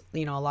follow, there's,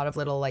 a lot of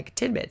little like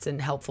tidbits and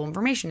helpful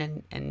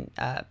information and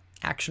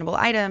actionable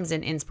items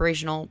and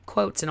inspirational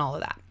quotes and all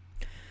of that.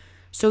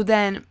 So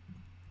then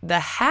the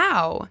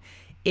how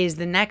is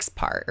the next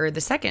part, or the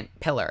second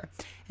pillar.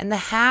 And the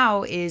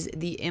how is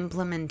the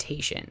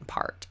implementation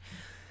part.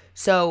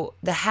 So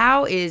the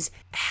how is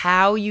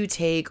how you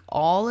take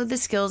all of the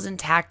skills and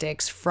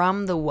tactics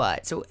from the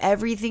what. So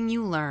everything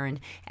you learn,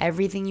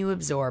 everything you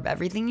absorb,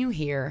 everything you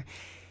hear,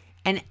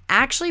 and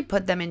actually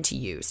put them into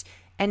use.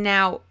 And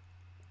now,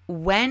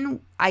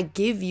 when I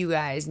give you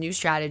guys new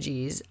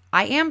strategies,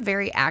 I am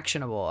very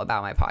actionable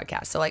about my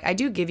podcast. So like, I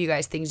do give you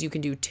guys things you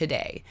can do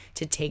today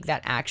to take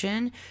that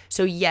action.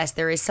 So yes,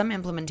 there is some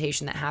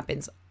implementation that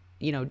happens,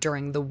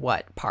 during the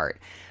what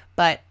part,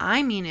 but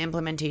I mean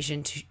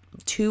implementation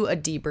to a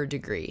deeper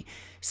degree.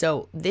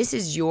 So this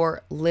is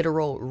your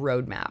literal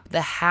roadmap. The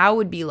how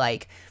would be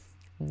like,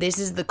 this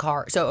is the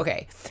car. So,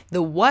 okay,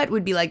 the what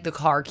would be like the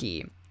car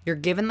key. You're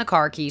given the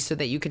car key so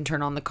that you can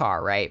turn on the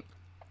car, right?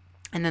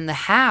 And then the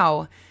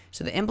how,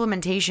 so the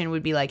implementation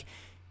would be like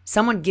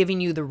someone giving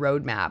you the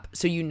roadmap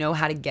so you know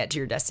how to get to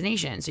your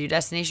destination. So your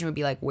destination would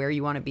be like where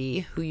you want to be,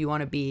 who you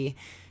want to be,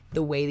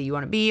 the way that you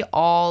want to be,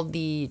 all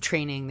the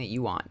training that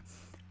you want.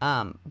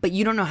 But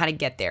you don't know how to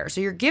get there. So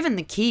you're given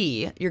the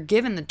key, you're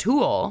given the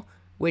tool,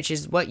 which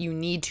is what you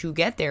need to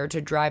get there to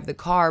drive the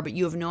car, but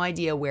you have no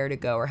idea where to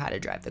go or how to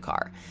drive the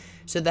car.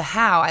 So the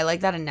how, I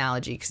like that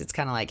analogy because it's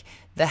kind of like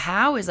the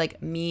how is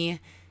like me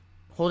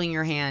holding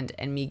your hand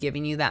and me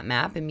giving you that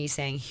map and me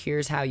saying,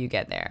 here's how you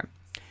get there.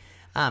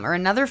 Or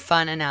another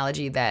fun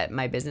analogy that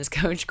my business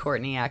coach,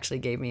 Courtney, actually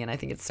gave me, and I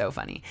think it's so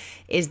funny,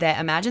 is that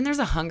imagine there's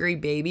a hungry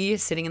baby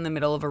sitting in the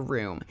middle of a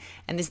room,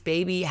 and this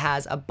baby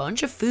has a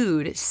bunch of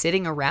food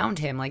sitting around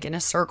him, like in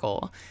a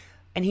circle,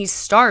 and he's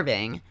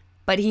starving,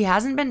 but he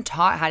hasn't been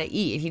taught how to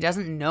eat. He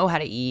doesn't know how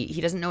to eat.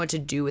 He doesn't know what to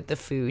do with the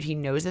food. He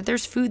knows that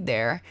there's food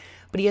there,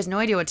 but he has no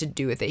idea what to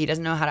do with it. He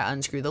doesn't know how to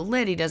unscrew the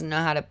lid. He doesn't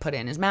know how to put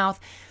it in his mouth.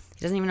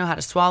 He doesn't even know how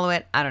to swallow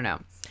it. I don't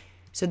know.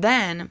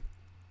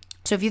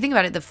 So if you think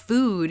about it, the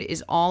food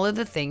is all of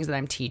the things that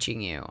I'm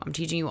teaching you. I'm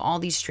teaching you all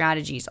these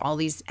strategies, all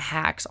these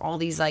hacks, all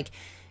these like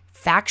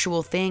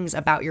factual things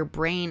about your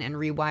brain and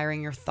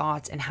rewiring your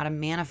thoughts and how to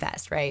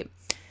manifest, right?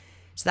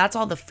 So that's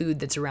all the food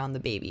that's around the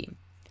baby.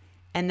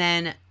 And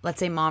then let's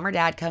say mom or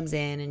dad comes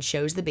in and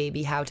shows the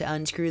baby how to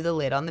unscrew the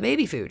lid on the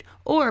baby food.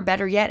 Or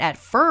better yet, at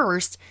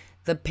first,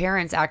 the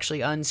parents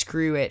actually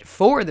unscrew it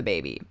for the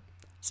baby.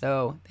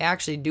 So they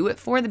actually do it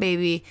for the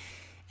baby.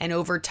 And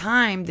over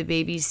time, the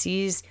baby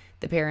sees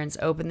the parents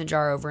open the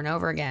jar over and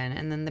over again.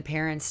 And then the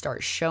parents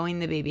start showing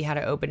the baby how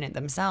to open it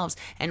themselves.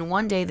 And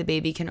one day the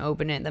baby can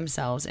open it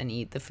themselves and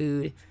eat the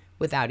food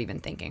without even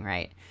thinking,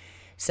 right?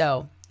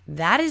 So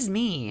that is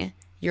me,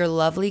 your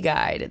lovely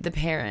guide, the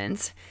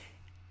parents,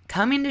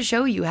 coming to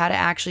show you how to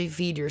actually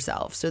feed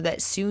yourself so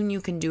that soon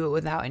you can do it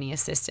without any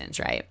assistance,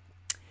 right?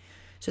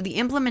 So the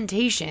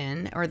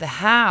implementation or the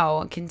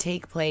how can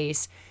take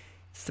place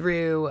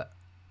through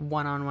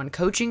one-on-one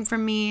coaching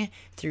from me,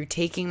 through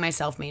taking my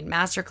self-made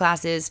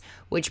masterclasses,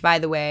 which, by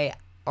the way,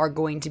 are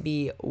going to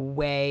be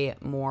way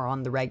more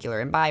on the regular.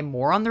 And by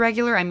more on the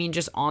regular, I mean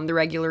just on the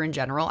regular in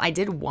general. I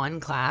did one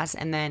class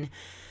and then,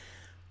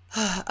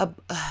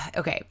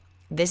 okay,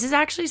 this is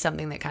actually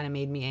something that kind of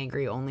made me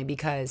angry only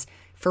because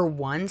for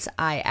once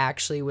I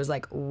actually was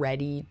like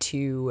ready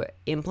to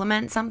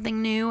implement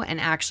something new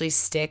and actually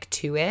stick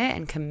to it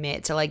and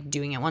commit to like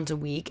doing it once a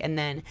week. And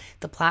then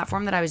the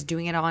platform that I was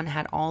doing it on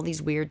had all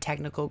these weird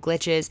technical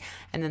glitches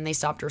and then they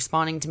stopped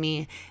responding to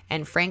me.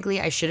 And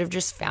frankly, I should have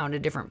just found a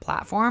different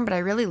platform, but I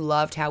really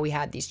loved how we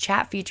had these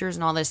chat features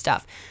and all this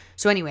stuff.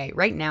 So anyway,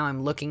 right now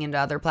I'm looking into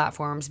other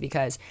platforms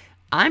because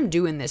I'm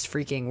doing this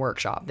freaking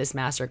workshop, this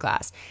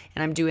masterclass,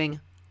 and I'm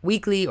doing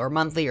weekly or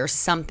monthly or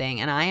something,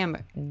 and I am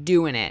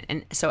doing it.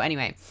 And so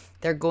anyway,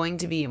 they're going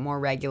to be more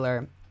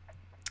regular,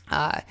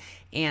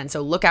 and so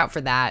look out for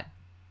that.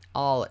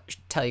 I'll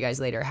tell you guys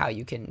later how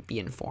you can be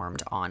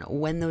informed on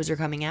when those are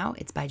coming out.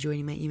 It's by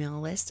joining my email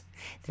list.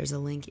 There's a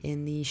link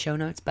in the show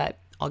notes, but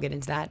I'll get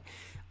into that.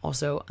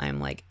 Also,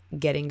 I'm like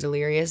getting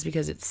delirious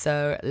because it's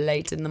so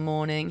late in the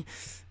morning,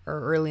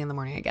 or early in the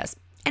morning, I guess.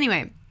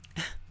 Anyway,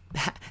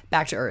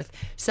 back to earth.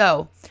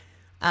 So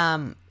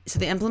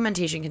the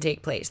implementation can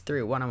take place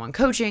through one-on-one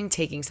coaching,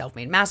 taking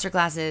self-made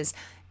masterclasses,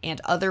 and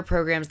other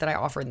programs that I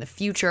offer in the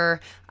future.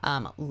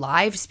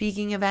 Live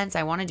speaking events.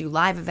 I want to do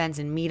live events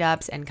and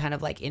meetups and kind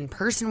of like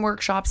in-person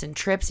workshops and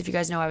trips. If you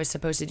guys know, I was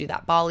supposed to do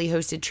that Bali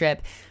hosted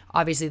trip.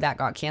 Obviously, that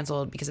got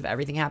canceled because of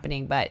everything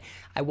happening, but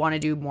I want to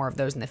do more of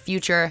those in the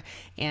future.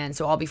 And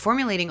so I'll be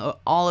formulating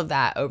all of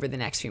that over the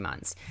next few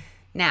months.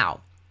 Now,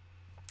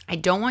 I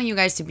don't want you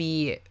guys to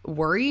be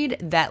worried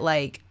that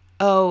like,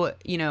 oh,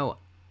 you know,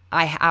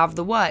 I have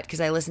the what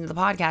because I listen to the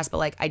podcast, but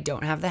like I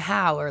don't have the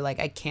how, or like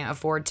I can't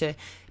afford to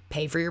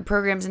pay for your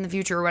programs in the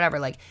future or whatever.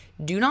 Like,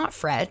 do not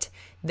fret.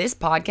 This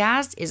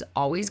podcast is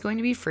always going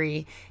to be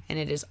free and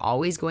it is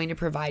always going to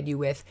provide you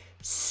with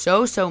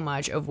so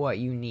much of what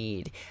you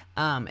need.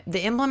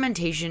 The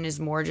implementation is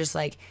more just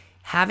like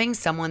having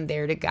someone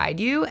there to guide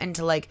you and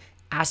to like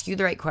ask you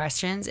the right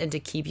questions and to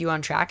keep you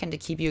on track and to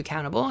keep you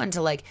accountable and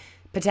to like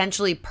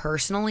potentially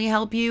personally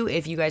help you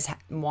if you guys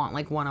want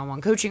like one-on-one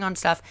coaching on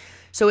stuff.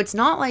 So it's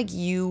not like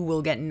you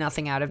will get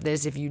nothing out of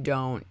this if you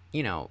don't,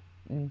 you know,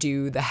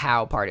 do the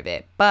how part of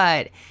it.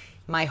 But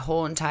my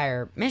whole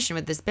entire mission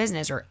with this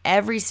business, or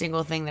every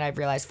single thing that I've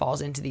realized,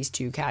 falls into these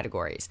two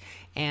categories.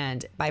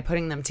 And by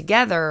putting them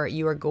together,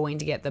 you are going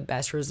to get the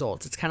best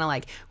results. It's kind of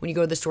like when you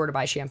go to the store to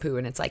buy shampoo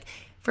and it's like,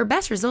 for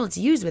best results,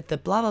 use with the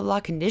blah, blah, blah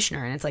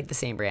conditioner. And it's like the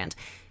same brand.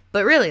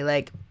 But really,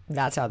 like,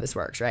 that's how this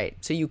works, right?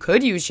 So you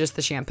could use just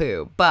the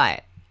shampoo,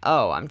 but,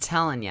 oh, I'm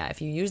telling you,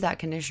 if you use that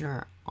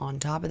conditioner on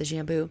top of the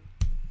shampoo,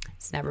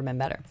 it's never been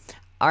better.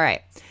 All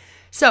right.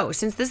 So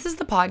since this is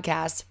the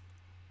podcast,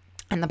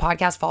 and the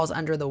podcast falls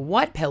under the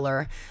what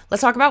pillar,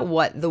 let's talk about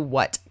what the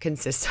what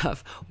consists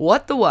of.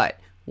 What the what?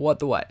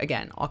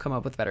 Again, I'll come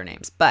up with better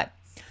names. But,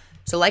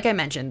 so like I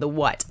mentioned, the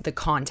what, the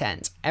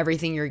content,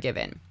 everything you're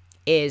given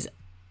is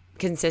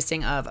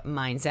consisting of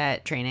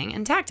mindset, training,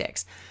 and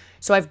tactics.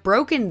 So I've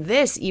broken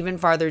this even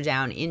farther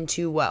down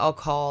into what I'll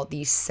call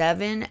the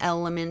 7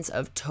 elements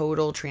of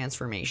total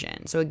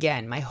transformation. So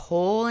again, my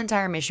whole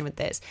entire mission with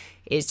this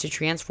is to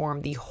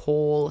transform the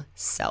whole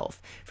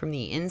self. From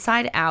the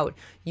inside out,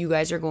 you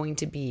guys are going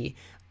to be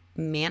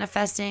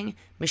manifesting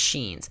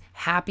machines,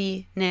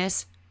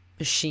 happiness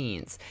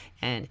machines,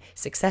 and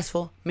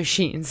successful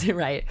machines,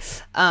 right?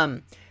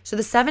 So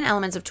the 7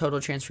 elements of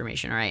total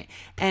transformation, all right?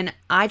 And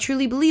I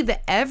truly believe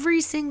that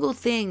every single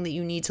thing that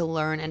you need to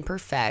learn and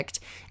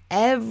perfect,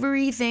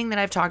 everything that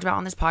I've talked about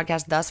on this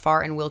podcast thus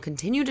far and will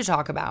continue to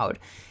talk about,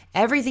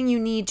 everything you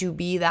need to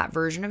be that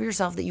version of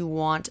yourself that you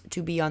want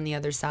to be on the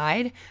other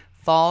side,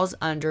 falls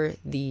under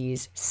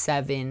these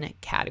 7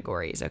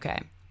 categories, okay?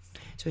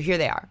 So here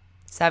they are,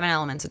 7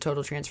 elements of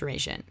total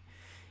transformation.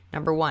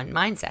 Number 1,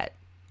 mindset,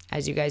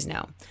 as you guys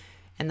know.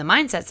 And the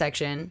mindset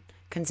section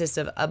consists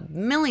of a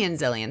million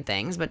zillion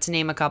things, but to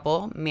name a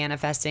couple: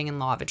 manifesting and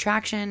law of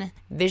attraction,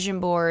 vision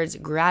boards,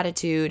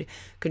 gratitude,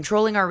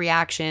 controlling our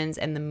reactions,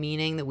 and the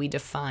meaning that we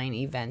define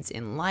events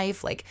in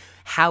life, like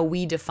how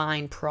we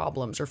define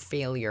problems or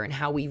failure and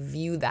how we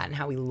view that and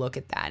how we look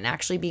at that, and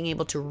actually being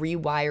able to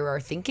rewire our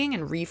thinking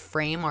and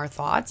reframe our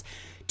thoughts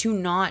to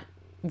not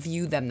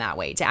view them that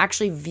way, to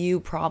actually view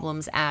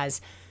problems as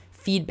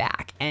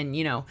feedback and,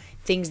 you know,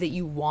 things that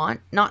you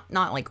want, not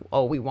like,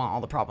 oh, we want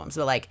all the problems,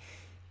 but like,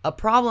 a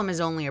problem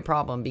is only a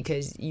problem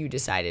because you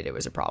decided it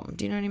was a problem.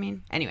 Do you know what I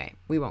mean? Anyway,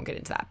 we won't get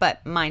into that.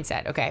 But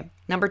mindset, okay.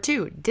 Number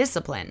 2,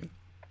 discipline.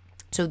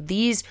 So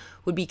these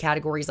would be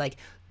categories like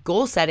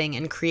goal setting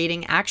and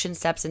creating action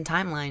steps and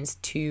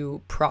timelines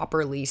to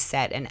properly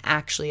set and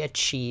actually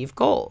achieve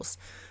goals.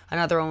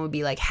 Another one would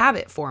be like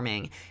habit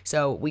forming.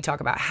 So we talk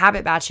about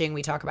habit batching,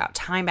 we talk about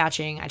time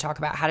batching, I talk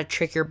about how to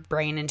trick your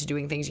brain into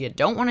doing things you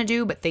don't want to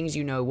do, but things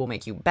you know will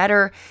make you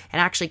better,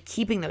 and actually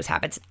keeping those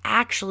habits,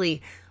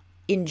 actually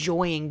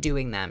enjoying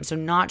doing them. So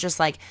not just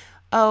like,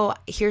 oh,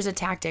 here's a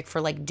tactic for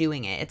like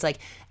doing it. It's like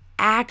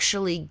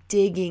actually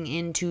digging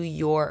into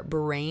your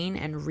brain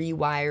and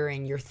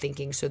rewiring your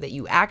thinking so that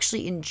you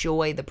actually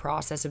enjoy the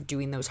process of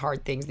doing those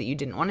hard things that you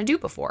didn't want to do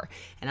before.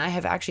 And I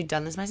have actually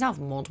done this myself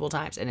multiple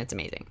times, and it's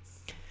amazing.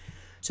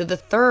 So the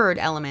third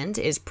element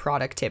is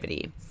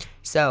productivity.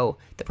 So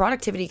the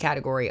productivity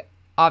category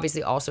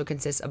obviously also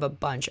consists of a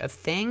bunch of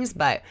things,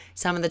 but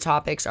some of the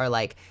topics are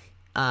like,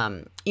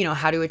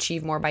 how to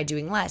achieve more by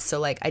doing less. So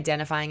like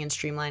identifying and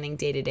streamlining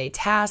day-to-day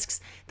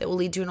tasks that will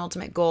lead to an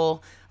ultimate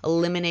goal,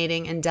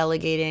 eliminating and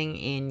delegating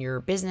in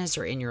your business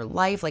or in your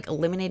life, like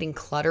eliminating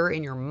clutter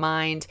in your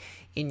mind,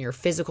 in your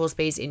physical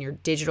space, in your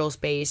digital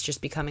space,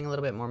 just becoming a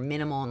little bit more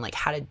minimal and like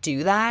how to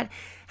do that,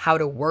 how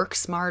to work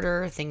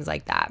smarter, things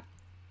like that.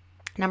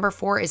 Number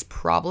 4 is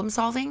problem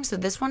solving. So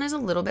this one is a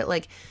little bit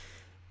like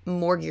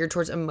more geared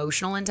towards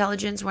emotional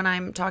intelligence when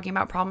I'm talking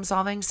about problem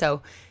solving.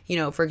 So,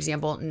 for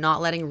example,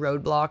 not letting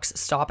roadblocks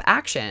stop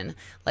action,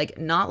 like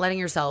not letting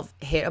yourself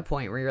hit a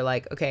point where you're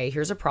like, okay,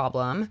 here's a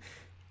problem,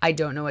 I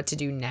don't know what to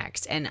do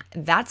next. And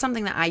that's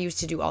something that I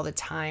used to do all the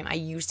time. I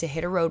used to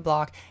hit a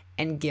roadblock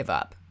and give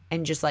up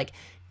and just like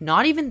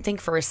not even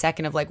think for a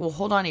second of like, well,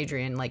 hold on,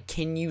 Adrienne, like,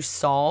 can you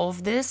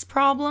solve this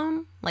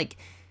problem? Like,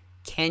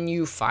 can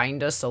you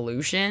find a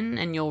solution?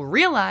 And you'll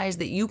realize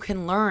that you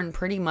can learn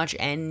pretty much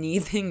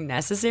anything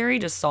necessary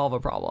to solve a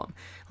problem.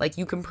 Like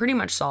you can pretty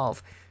much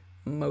solve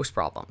most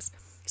problems.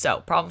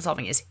 So problem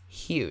solving is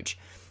huge.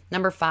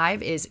 Number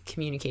 5 is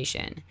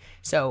communication.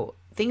 So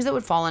things that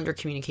would fall under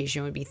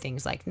communication would be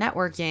things like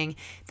networking,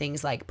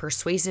 things like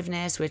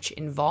persuasiveness, which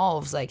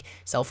involves like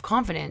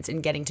self-confidence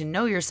and getting to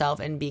know yourself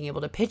and being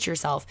able to pitch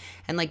yourself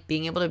and like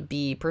being able to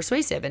be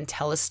persuasive and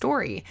tell a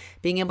story,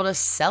 being able to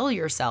sell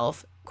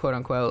yourself, quote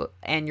unquote,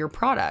 and your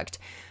product,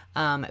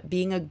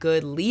 being a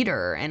good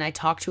leader. And I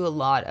talk to a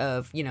lot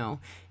of,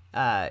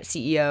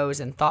 CEOs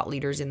and thought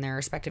leaders in their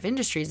respective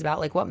industries about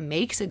like what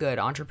makes a good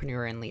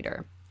entrepreneur and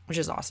leader, which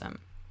is awesome.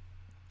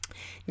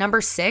 Number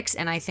 6,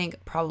 and I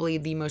think probably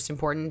the most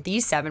important,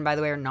 these 7, by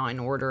the way, are not in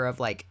order of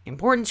like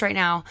importance right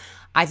now.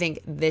 I think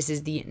this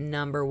is the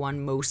number 1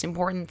 most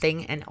important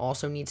thing and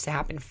also needs to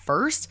happen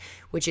first,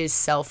 which is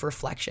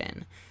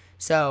self-reflection.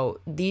 So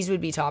these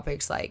would be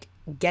topics like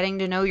getting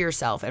to know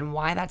yourself and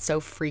why that's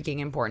so freaking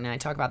important. And I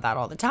talk about that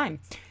all the time.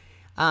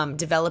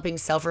 Developing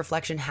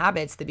self-reflection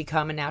habits that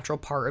become a natural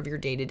part of your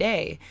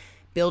day-to-day.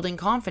 Building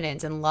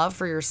confidence and love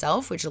for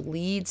yourself, which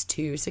leads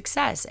to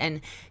success.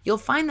 And you'll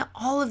find that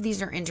all of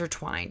these are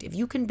intertwined. If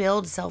you can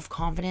build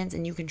self-confidence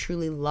and you can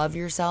truly love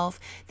yourself,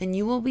 then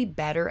you will be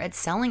better at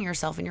selling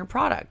yourself and your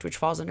product, which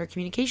falls under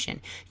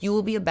communication. You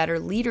will be a better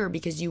leader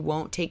because you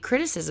won't take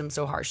criticism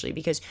so harshly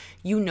because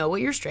you know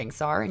what your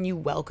strengths are and you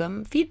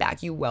welcome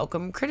feedback, you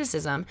welcome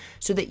criticism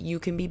so that you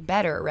can be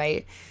better,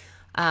 right?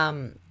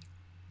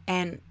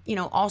 And,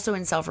 also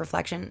in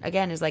self-reflection,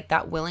 again, is like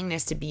that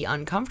willingness to be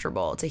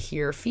uncomfortable, to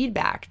hear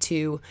feedback,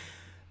 to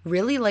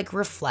really like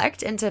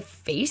reflect and to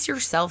face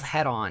yourself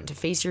head on, to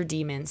face your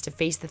demons, to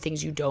face the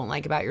things you don't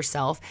like about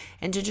yourself,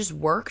 and to just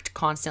work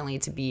constantly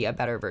to be a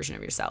better version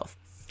of yourself.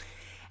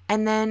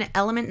 And then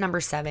element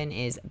number 7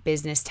 is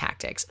business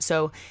tactics.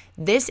 So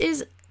this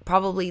is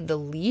probably the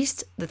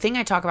thing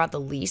I talk about the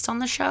least on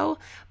the show,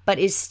 but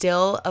is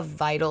still a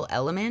vital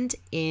element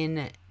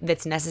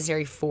that's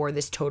necessary for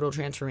this total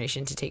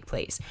transformation to take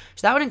place.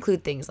 So that would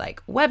include things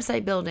like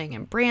website building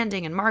and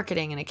branding and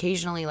marketing and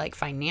occasionally like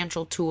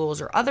financial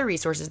tools or other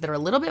resources that are a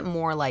little bit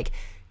more like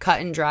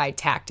cut and dry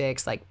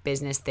tactics, like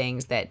business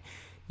things that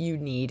you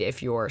need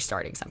if you're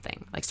starting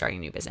something, like starting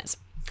a new business.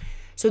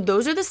 So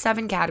those are the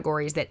 7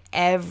 categories that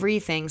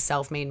everything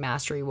self-made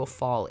mastery will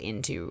fall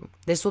into.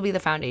 This will be the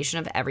foundation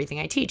of everything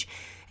I teach.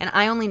 And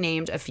I only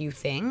named a few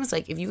things.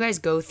 Like if you guys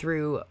go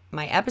through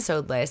my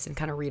episode list and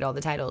kind of read all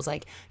the titles,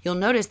 like you'll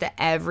notice that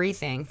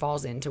everything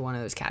falls into one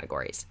of those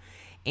categories.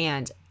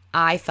 And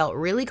I felt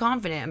really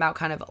confident about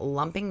kind of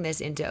lumping this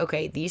into,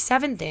 okay, these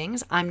 7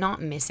 things, I'm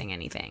not missing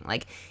anything.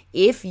 Like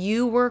if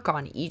you work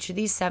on each of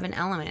these 7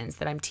 elements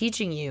that I'm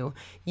teaching you,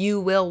 you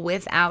will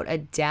without a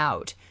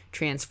doubt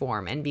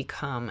transform and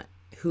become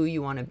who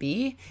you want to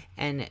be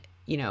and,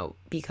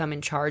 become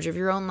in charge of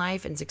your own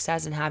life and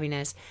success and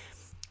happiness.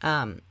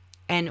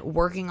 And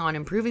working on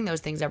improving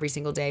those things every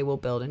single day will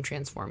build and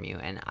transform you.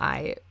 And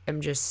I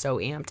am just so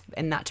amped.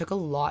 And that took a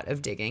lot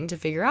of digging to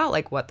figure out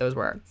like what those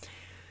were.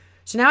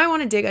 So now I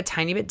want to dig a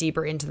tiny bit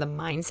deeper into the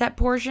mindset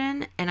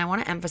portion. And I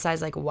want to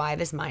emphasize like why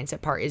this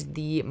mindset part is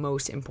the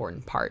most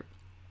important part.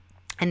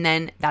 And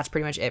then that's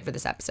pretty much it for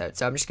this episode.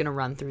 So I'm just going to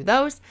run through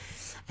those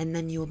and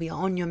then you'll be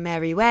on your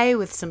merry way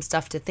with some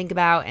stuff to think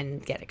about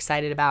and get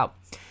excited about.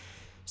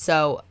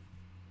 So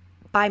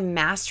by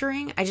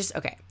mastering, I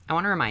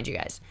want to remind you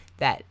guys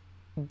that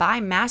by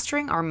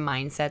mastering our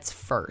mindsets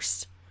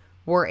first,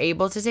 we're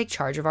able to take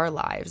charge of our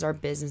lives, our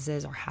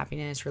businesses, our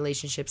happiness,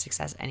 relationships,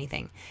 success,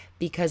 anything,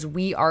 because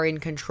we are in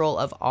control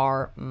of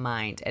our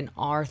mind and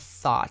our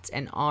thoughts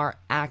and our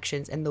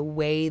actions and the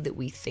way that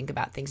we think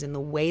about things and the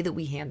way that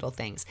we handle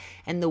things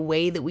and the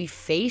way that we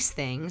face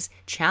things,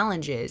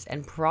 challenges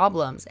and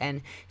problems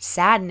and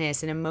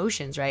sadness and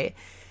emotions, right?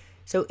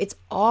 So it's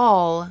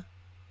all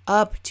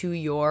up to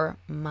your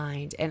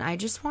mind. And I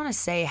just want to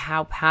say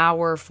how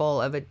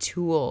powerful of a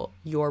tool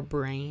your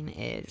brain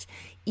is.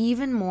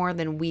 Even more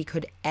than we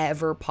could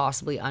ever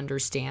possibly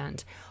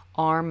understand,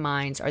 our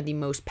minds are the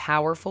most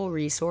powerful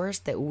resource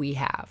that we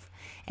have.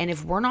 And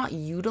if we're not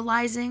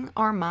utilizing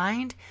our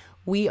mind,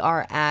 we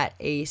are at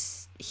a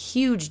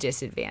huge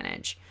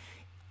disadvantage.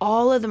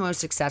 All of the most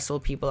successful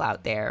people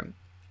out there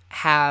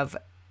have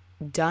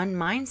done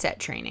mindset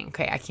training.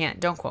 Okay,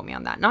 don't quote me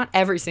on that. Not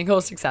every single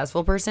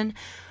successful person,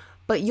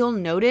 but you'll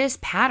notice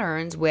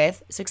patterns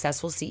with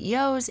successful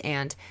CEOs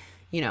and,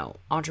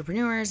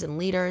 entrepreneurs and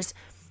leaders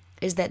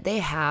is that they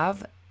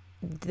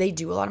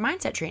do a lot of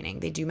mindset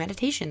training. They do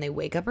meditation. They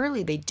wake up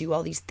early. They do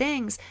all these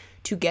things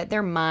to get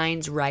their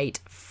minds right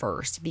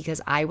first. Because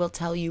I will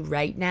tell you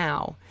right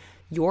now,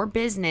 your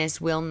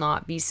business will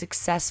not be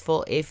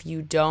successful if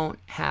you don't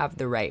have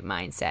the right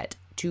mindset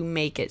to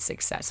make it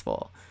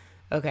successful.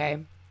 Okay?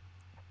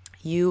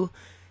 You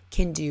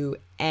can do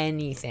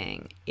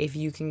anything if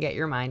you can get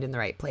your mind in the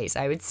right place.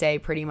 I would say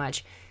pretty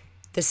much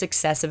the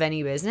success of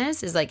any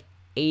business is like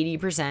 80%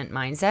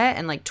 mindset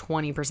and like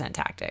 20%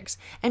 tactics.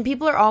 And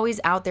people are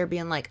always out there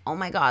being like, oh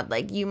my God,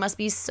 like you must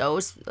be so,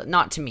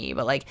 not to me,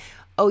 but like,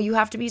 oh, you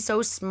have to be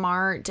so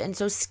smart and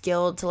so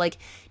skilled to like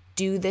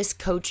do this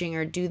coaching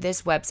or do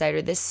this website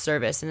or this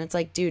service. And it's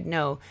like, dude,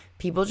 no,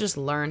 people just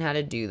learn how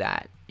to do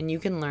that. And you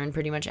can learn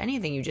pretty much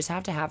anything. You just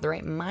have to have the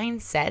right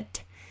mindset,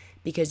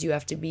 because you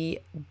have to be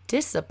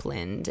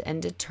disciplined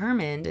and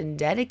determined and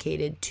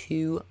dedicated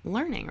to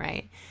learning,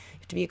 right? You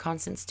have to be a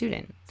constant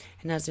student.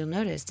 And as you'll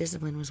notice,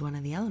 discipline was one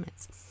of the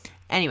elements.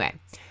 Anyway,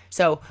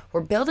 so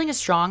we're building a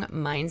strong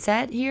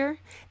mindset here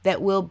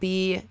that will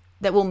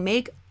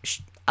make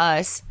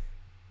us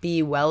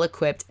be well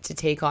equipped to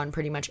take on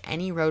pretty much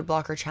any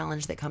roadblock or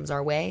challenge that comes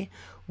our way.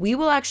 We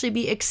will actually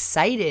be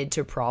excited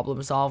to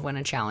problem solve when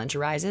a challenge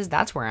arises.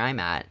 That's where I'm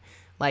at.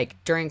 Like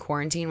during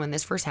quarantine, when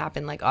this first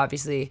happened, like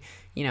obviously,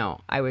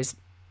 I was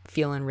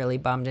feeling really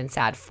bummed and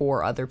sad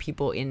for other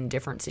people in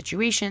different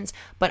situations.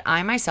 But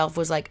I myself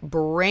was like,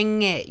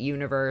 bring it,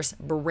 universe,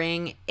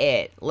 bring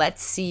it.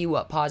 Let's see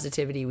what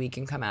positivity we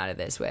can come out of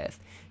this with,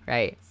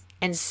 right?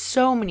 And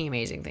so many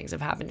amazing things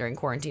have happened during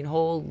quarantine.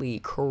 Holy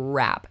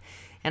crap.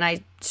 And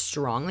I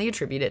strongly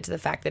attribute it to the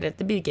fact that at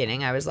the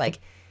beginning, I was like,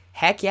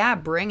 heck yeah,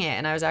 bring it.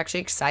 And I was actually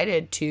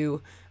excited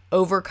to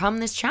overcome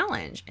this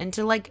challenge and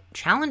to like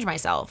challenge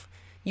myself.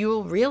 You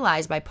will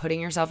realize by putting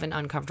yourself in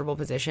uncomfortable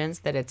positions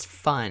that it's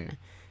fun.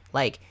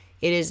 Like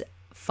it is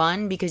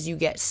fun because you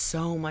get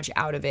so much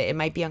out of it. It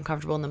might be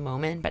uncomfortable in the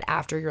moment, but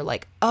after you're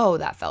like, oh,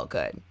 that felt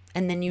good.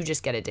 And then you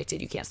just get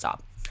addicted. You can't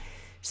stop.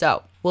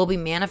 So we'll be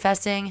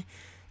manifesting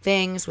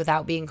things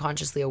without being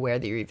consciously aware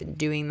that you're even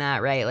doing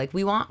that, right? Like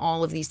we want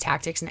all of these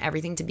tactics and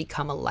everything to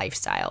become a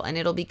lifestyle, and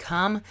it'll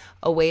become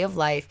a way of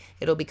life.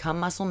 It'll become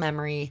muscle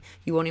memory.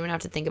 You won't even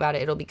have to think about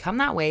it. It'll become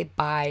that way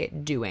by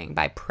doing,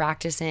 by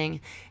practicing,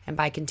 and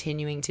by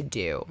continuing to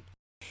do.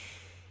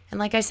 And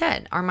like I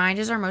said, our mind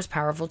is our most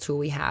powerful tool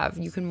we have.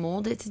 You can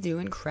mold it to do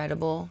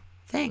incredible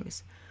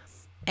things.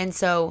 And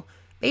so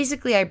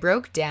basically I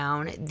broke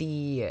down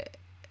the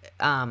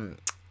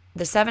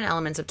 7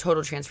 elements of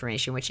total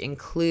transformation, which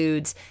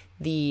includes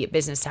the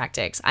business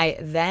tactics. I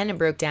then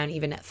broke down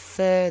even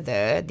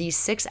further the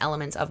 6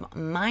 elements of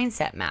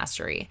mindset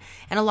mastery.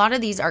 And a lot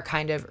of these are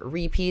kind of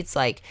repeats,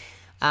 like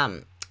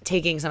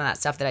taking some of that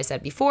stuff that I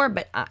said before,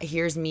 but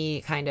here's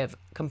me kind of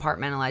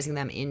compartmentalizing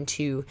them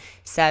into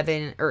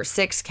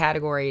 6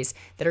 categories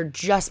that are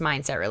just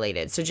mindset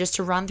related. So just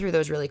to run through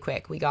those really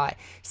quick, we got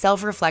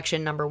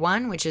self-reflection, number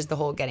 1, which is the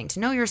whole getting to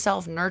know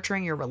yourself,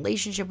 nurturing your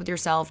relationship with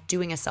yourself,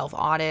 doing a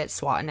self-audit,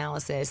 SWOT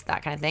analysis,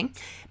 that kind of thing.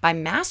 By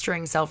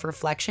mastering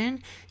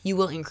self-reflection, you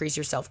will increase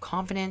your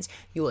self-confidence,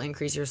 you will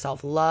increase your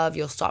self-love,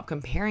 you'll stop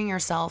comparing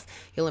yourself,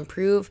 you'll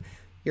improve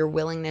your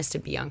willingness to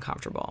be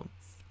uncomfortable.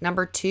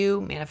 Number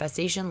 2,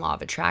 manifestation, law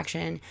of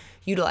attraction,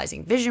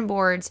 utilizing vision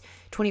boards,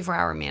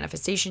 24-hour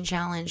manifestation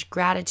challenge,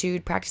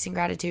 gratitude, practicing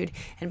gratitude.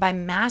 And by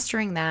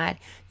mastering that,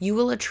 you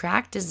will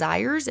attract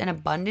desires and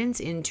abundance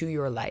into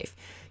your life.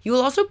 You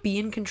will also be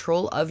in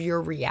control of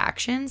your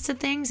reactions to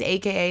things,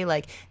 aka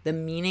like the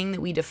meaning that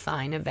we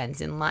define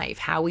events in life,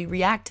 how we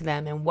react to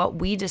them, and what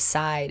we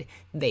decide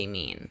they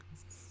mean.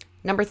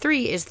 Number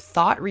 3 is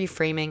thought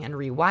reframing and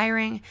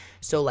rewiring.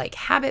 So like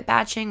habit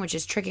batching, which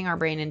is tricking our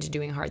brain into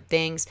doing hard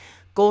things,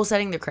 goal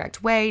setting the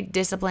correct way,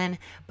 discipline.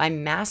 By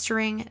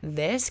mastering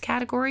this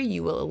category,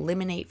 you will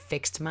eliminate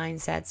fixed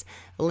mindsets,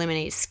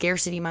 eliminate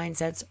scarcity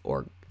mindsets,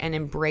 and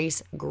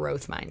embrace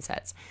growth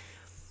mindsets.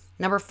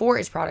 Number 4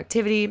 is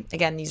productivity.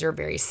 Again, these are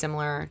very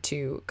similar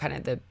to kind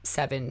of the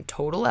 7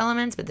 total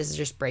elements, but this is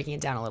just breaking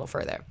it down a little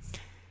further.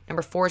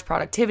 Number 4 is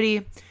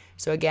productivity.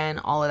 So again,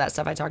 all of that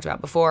stuff I talked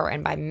about before.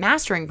 And by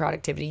mastering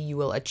productivity, you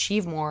will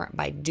achieve more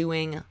by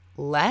doing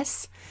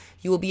less.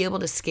 You will be able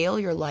to scale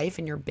your life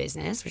and your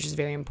business, which is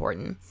very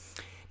important.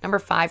 Number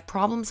 5,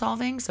 problem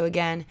solving. So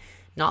again,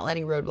 not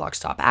letting roadblocks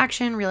stop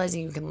action,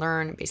 realizing you can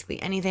learn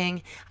basically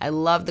anything. I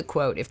love the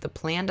quote, if the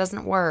plan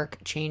doesn't work,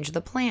 change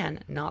the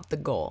plan, not the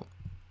goal.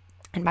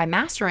 And by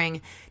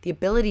mastering the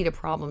ability to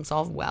problem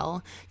solve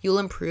well, you'll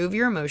improve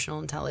your emotional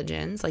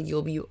intelligence. Like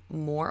you'll be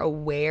more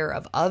aware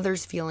of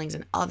others' feelings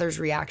and others'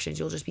 reactions.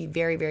 You'll just be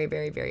very, very,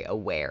 very, very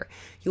aware.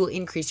 You will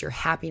increase your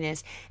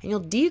happiness and you'll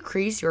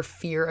decrease your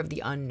fear of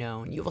the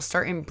unknown. You will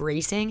start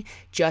embracing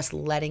just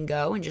letting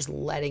go and just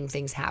letting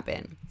things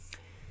happen,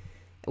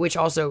 which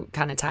also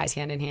kind of ties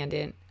hand in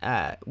hand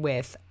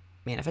with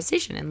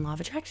manifestation and law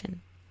of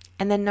attraction.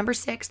 And then number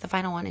 6, the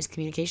final one, is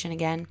communication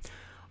again.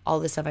 All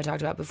this stuff I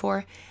talked about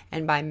before.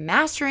 And by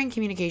mastering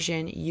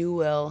communication, you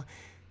will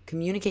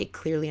communicate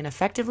clearly and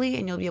effectively,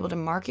 and you'll be able to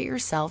market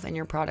yourself and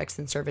your products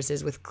and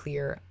services with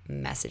clear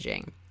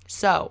messaging.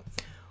 So,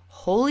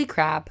 holy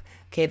crap.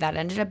 Okay, that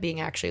ended up being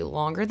actually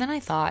longer than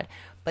I thought,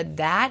 but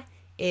that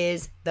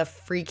is the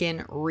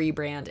freaking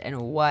rebrand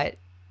and what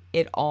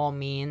it all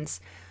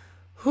means.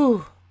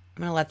 Whew,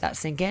 I'm going to let that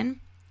sink in.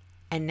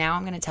 And now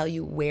I'm going to tell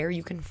you where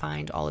you can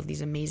find all of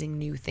these amazing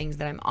new things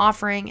that I'm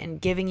offering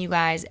and giving you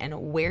guys,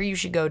 and where you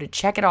should go to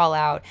check it all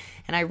out.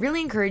 And I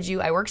really encourage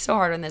you. I worked so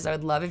hard on this. I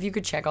would love if you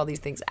could check all these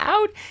things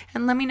out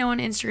and let me know on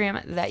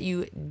Instagram that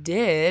you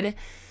did.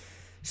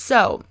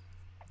 So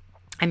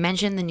I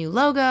mentioned the new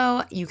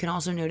logo. You can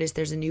also notice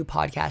there's a new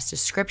podcast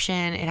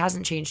description. It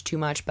hasn't changed too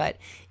much, but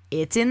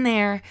it's in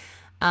there.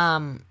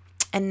 And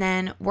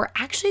then we're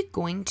actually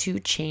going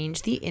to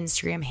change the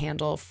Instagram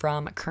handle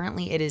from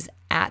currently it is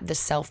at the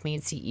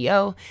Self-Made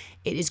CEO.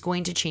 It is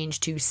going to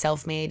change to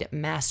Self-Made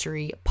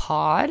Mastery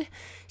Pod.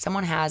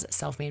 Someone has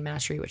Self-Made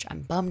Mastery, which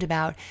I'm bummed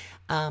about.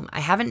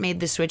 I haven't made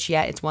the switch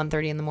yet. It's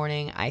 1:30 in the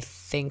morning. I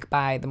think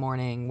by the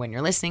morning when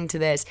you're listening to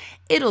this,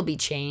 it'll be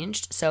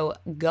changed. So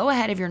go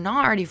ahead. If you're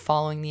not already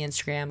following the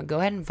Instagram, go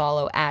ahead and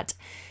follow at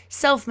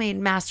Self-Made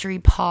Mastery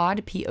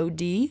Pod,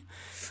 P-O-D.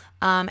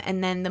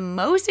 And then the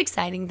most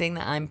exciting thing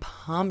that I'm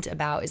pumped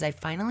about is I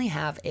finally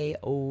have a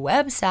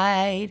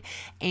website.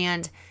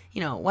 And,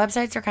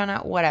 websites are kind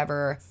of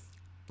whatever.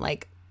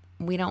 Like,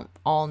 we don't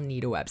all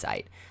need a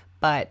website,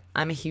 but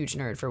I'm a huge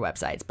nerd for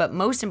websites. But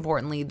most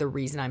importantly, the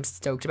reason I'm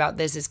stoked about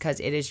this is because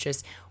it is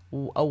just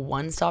a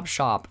one-stop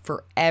shop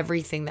for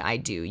everything that I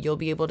do. You'll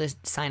be able to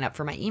sign up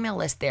for my email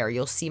list there.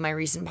 You'll see my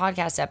recent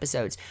podcast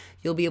episodes.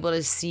 You'll be able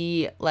to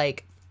see,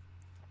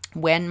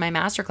 when my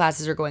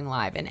masterclasses are going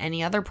live and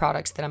any other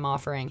products that I'm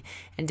offering,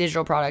 and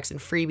digital products and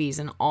freebies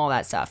and all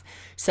that stuff.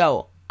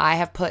 So I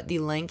have put the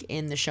link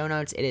in the show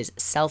notes. It is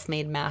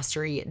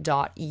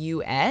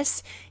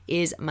selfmademastery.us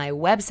is my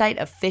website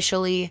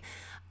officially.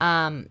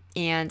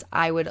 And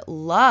I would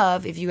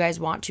love if you guys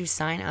want to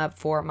sign up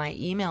for my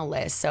email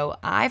list. So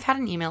I've had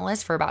an email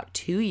list for about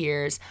 2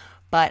 years,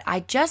 but I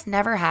just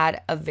never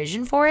had a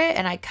vision for it.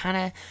 And I kind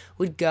of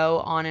would go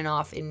on and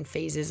off in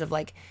phases of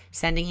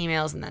sending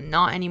emails and then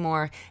not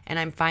anymore. And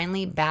I'm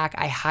finally back.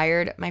 I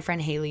hired my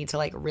friend Haley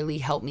to really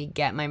help me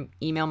get my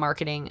email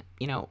marketing,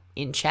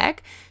 in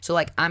check. So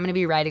I'm going to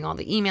be writing all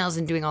the emails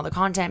and doing all the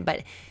content,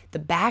 but the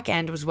back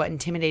end was what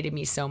intimidated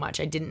me so much.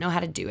 I didn't know how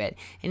to do it.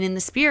 And in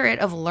the spirit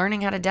of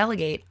learning how to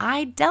delegate,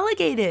 I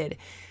delegated.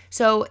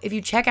 So if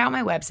you check out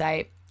my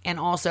website, and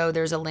also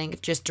there's a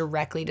link just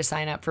directly to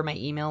sign up for my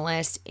email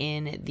list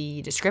in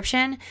the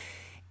description.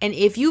 And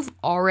if you've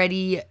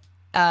already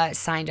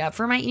signed up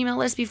for my email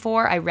list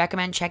before, I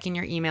recommend checking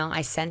your email.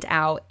 I sent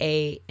out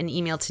an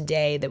email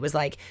today that was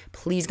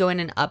please go in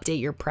and update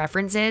your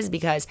preferences,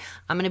 because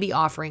I'm going to be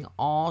offering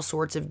all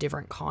sorts of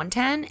different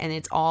content, and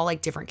it's all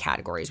different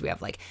categories. We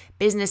have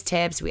business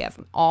tips, we have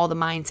all the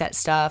mindset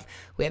stuff,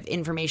 we have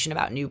information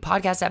about new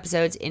podcast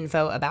episodes,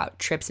 info about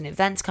trips and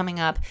events coming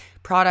up,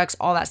 products,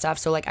 all that stuff.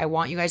 So I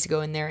want you guys to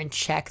go in there and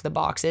check the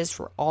boxes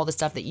for all the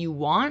stuff that you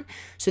want,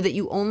 so that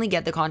you only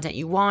get the content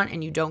you want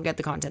and you don't get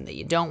the content that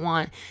you don't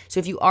want.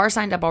 So if you are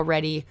signed up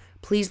already,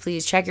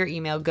 please check your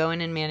email, go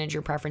in and manage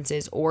your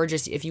preferences, or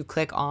just if you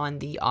click on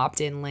the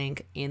opt-in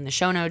link in the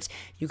show notes,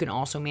 you can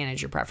also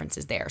manage your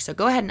preferences there. So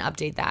go ahead and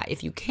update that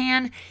if you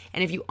can.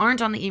 And if you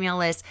aren't on the email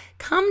list,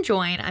 come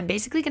join. I'm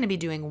basically going to be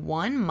doing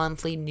one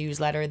monthly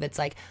newsletter that's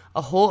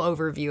a whole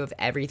overview of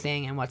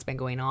everything and what's been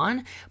going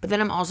on. But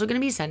then I'm also going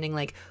to be sending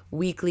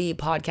weekly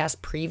podcast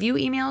preview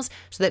emails,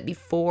 so that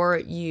before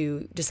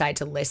you decide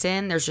to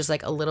listen, there's just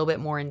a little bit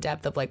more in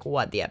depth of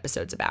what the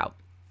episode's about.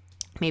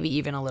 Maybe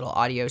even a little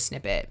audio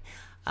snippet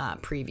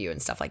preview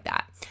and stuff like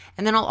that.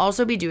 And then I'll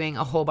also be doing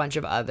a whole bunch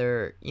of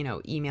other,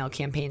 email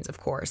campaigns, of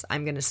course.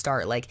 I'm going to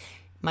start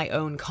my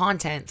own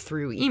content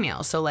through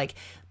email. So like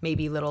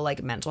maybe little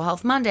like Mental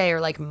Health Monday or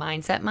like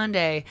Mindset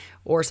Monday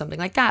or something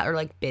like that, or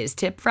like Biz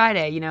Tip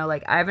Friday. You know,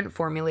 like I haven't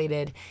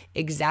formulated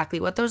exactly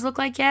what those look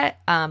like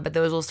yet, but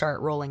those will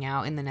start rolling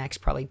out in the next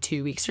probably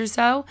 2 weeks or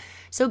so.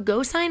 So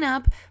go sign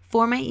up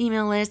for my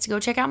email list.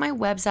 Go check out my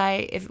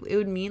website. It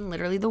would mean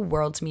literally the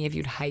world to me if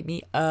you'd hype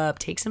me up,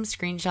 take some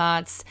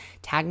screenshots,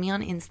 tag me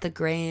on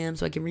Instagram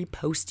so I can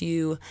repost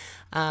you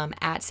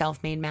at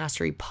Self-Made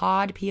Mastery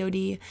Pod,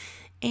 POD,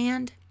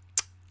 and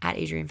at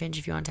Adrienne Finch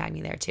if you want to tag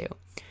me there too.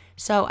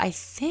 So I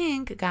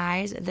think,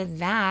 guys,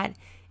 that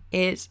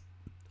is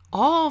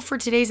all for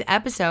today's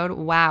episode.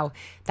 Wow,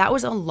 that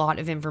was a lot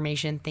of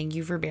information. Thank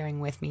you for bearing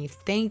with me.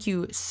 Thank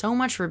you so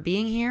much for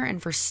being here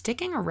and for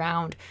sticking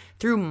around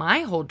through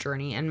my whole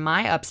journey and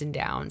my ups and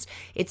downs.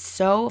 It's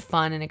so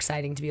fun and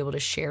exciting to be able to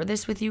share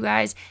this with you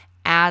guys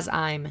as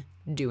I'm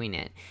doing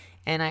it.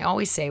 And I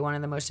always say one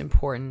of the most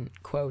important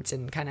quotes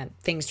and kind of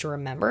things to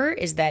remember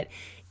is that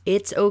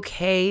it's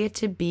okay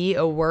to be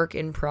a work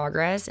in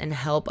progress and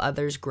help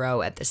others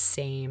grow at the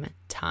same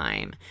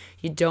time.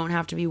 You don't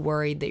have to be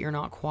worried that you're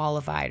not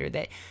qualified or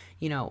that,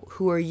 you know,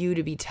 who are you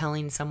to be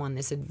telling someone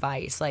this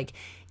advice? Like,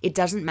 it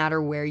doesn't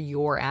matter where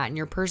you're at in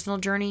your personal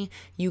journey.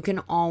 You can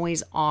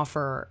always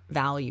offer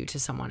value to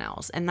someone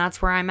else. And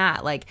that's where I'm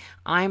at. Like,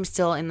 I'm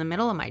still in the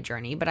middle of my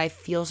journey, but I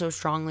feel so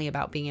strongly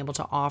about being able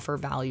to offer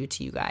value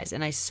to you guys.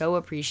 And I so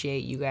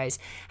appreciate you guys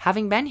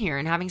having been here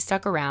and having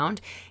stuck around.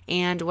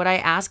 And what I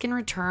ask in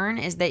return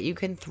is that you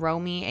can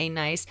throw me a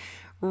nice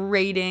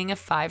rating, a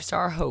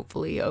 5-star,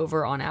 hopefully,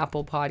 over on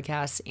Apple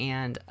Podcasts,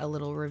 and a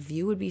little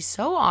review would be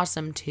so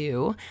awesome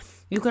too.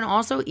 You can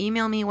also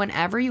email me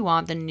whenever you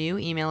want. The new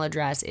email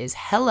address is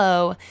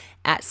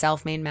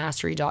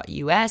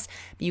hello@selfmademastery.us.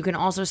 You can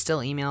also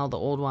still email the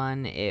old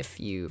one if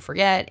you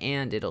forget,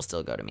 and it'll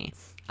still go to me.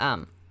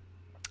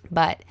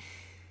 But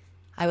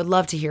I would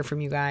love to hear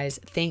from you guys.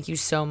 Thank you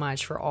so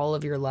much for all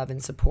of your love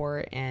and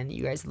support, and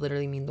you guys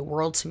literally mean the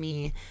world to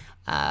me.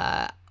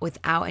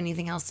 Without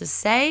anything else to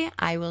say,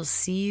 I will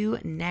see you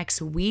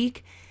next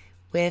week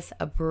with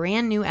a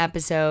brand new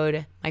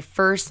episode. My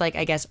first,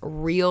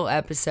 real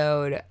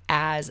episode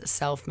as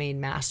Self-Made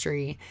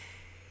Mastery.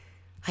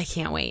 I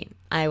can't wait.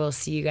 I will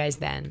see you guys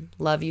then.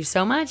 Love you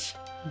so much.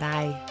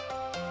 Bye.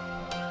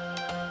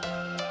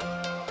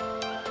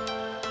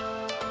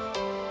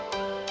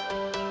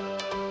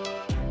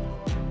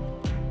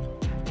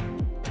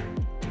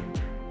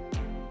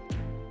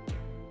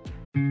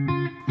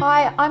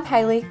 Hi, I'm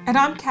Hayley. And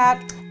I'm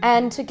Kat.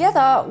 And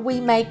together we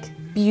make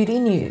Beauty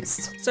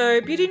News.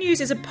 So Beauty News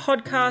is a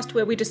podcast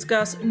where we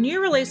discuss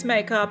new release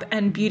makeup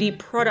and beauty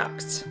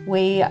products.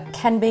 We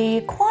can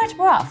be quite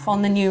rough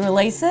on the new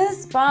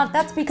releases, but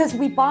that's because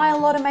we buy a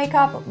lot of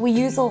makeup, we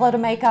use a lot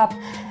of makeup,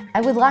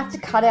 and we'd like to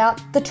cut out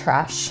the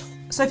trash.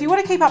 So if you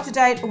want to keep up to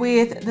date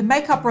with the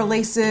makeup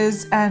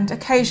releases and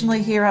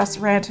occasionally hear us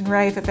rant and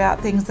rave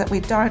about things that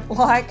we don't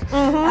like,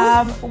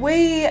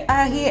 we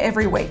are here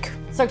every week.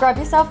 So grab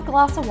yourself a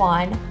glass of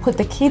wine, put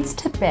the kids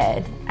to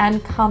bed,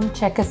 and come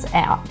check us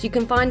out. You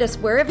can find us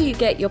wherever you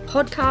get your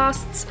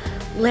podcasts.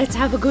 Let's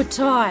have a good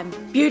time.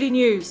 Beauty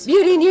News.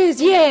 Beauty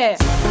News, yeah!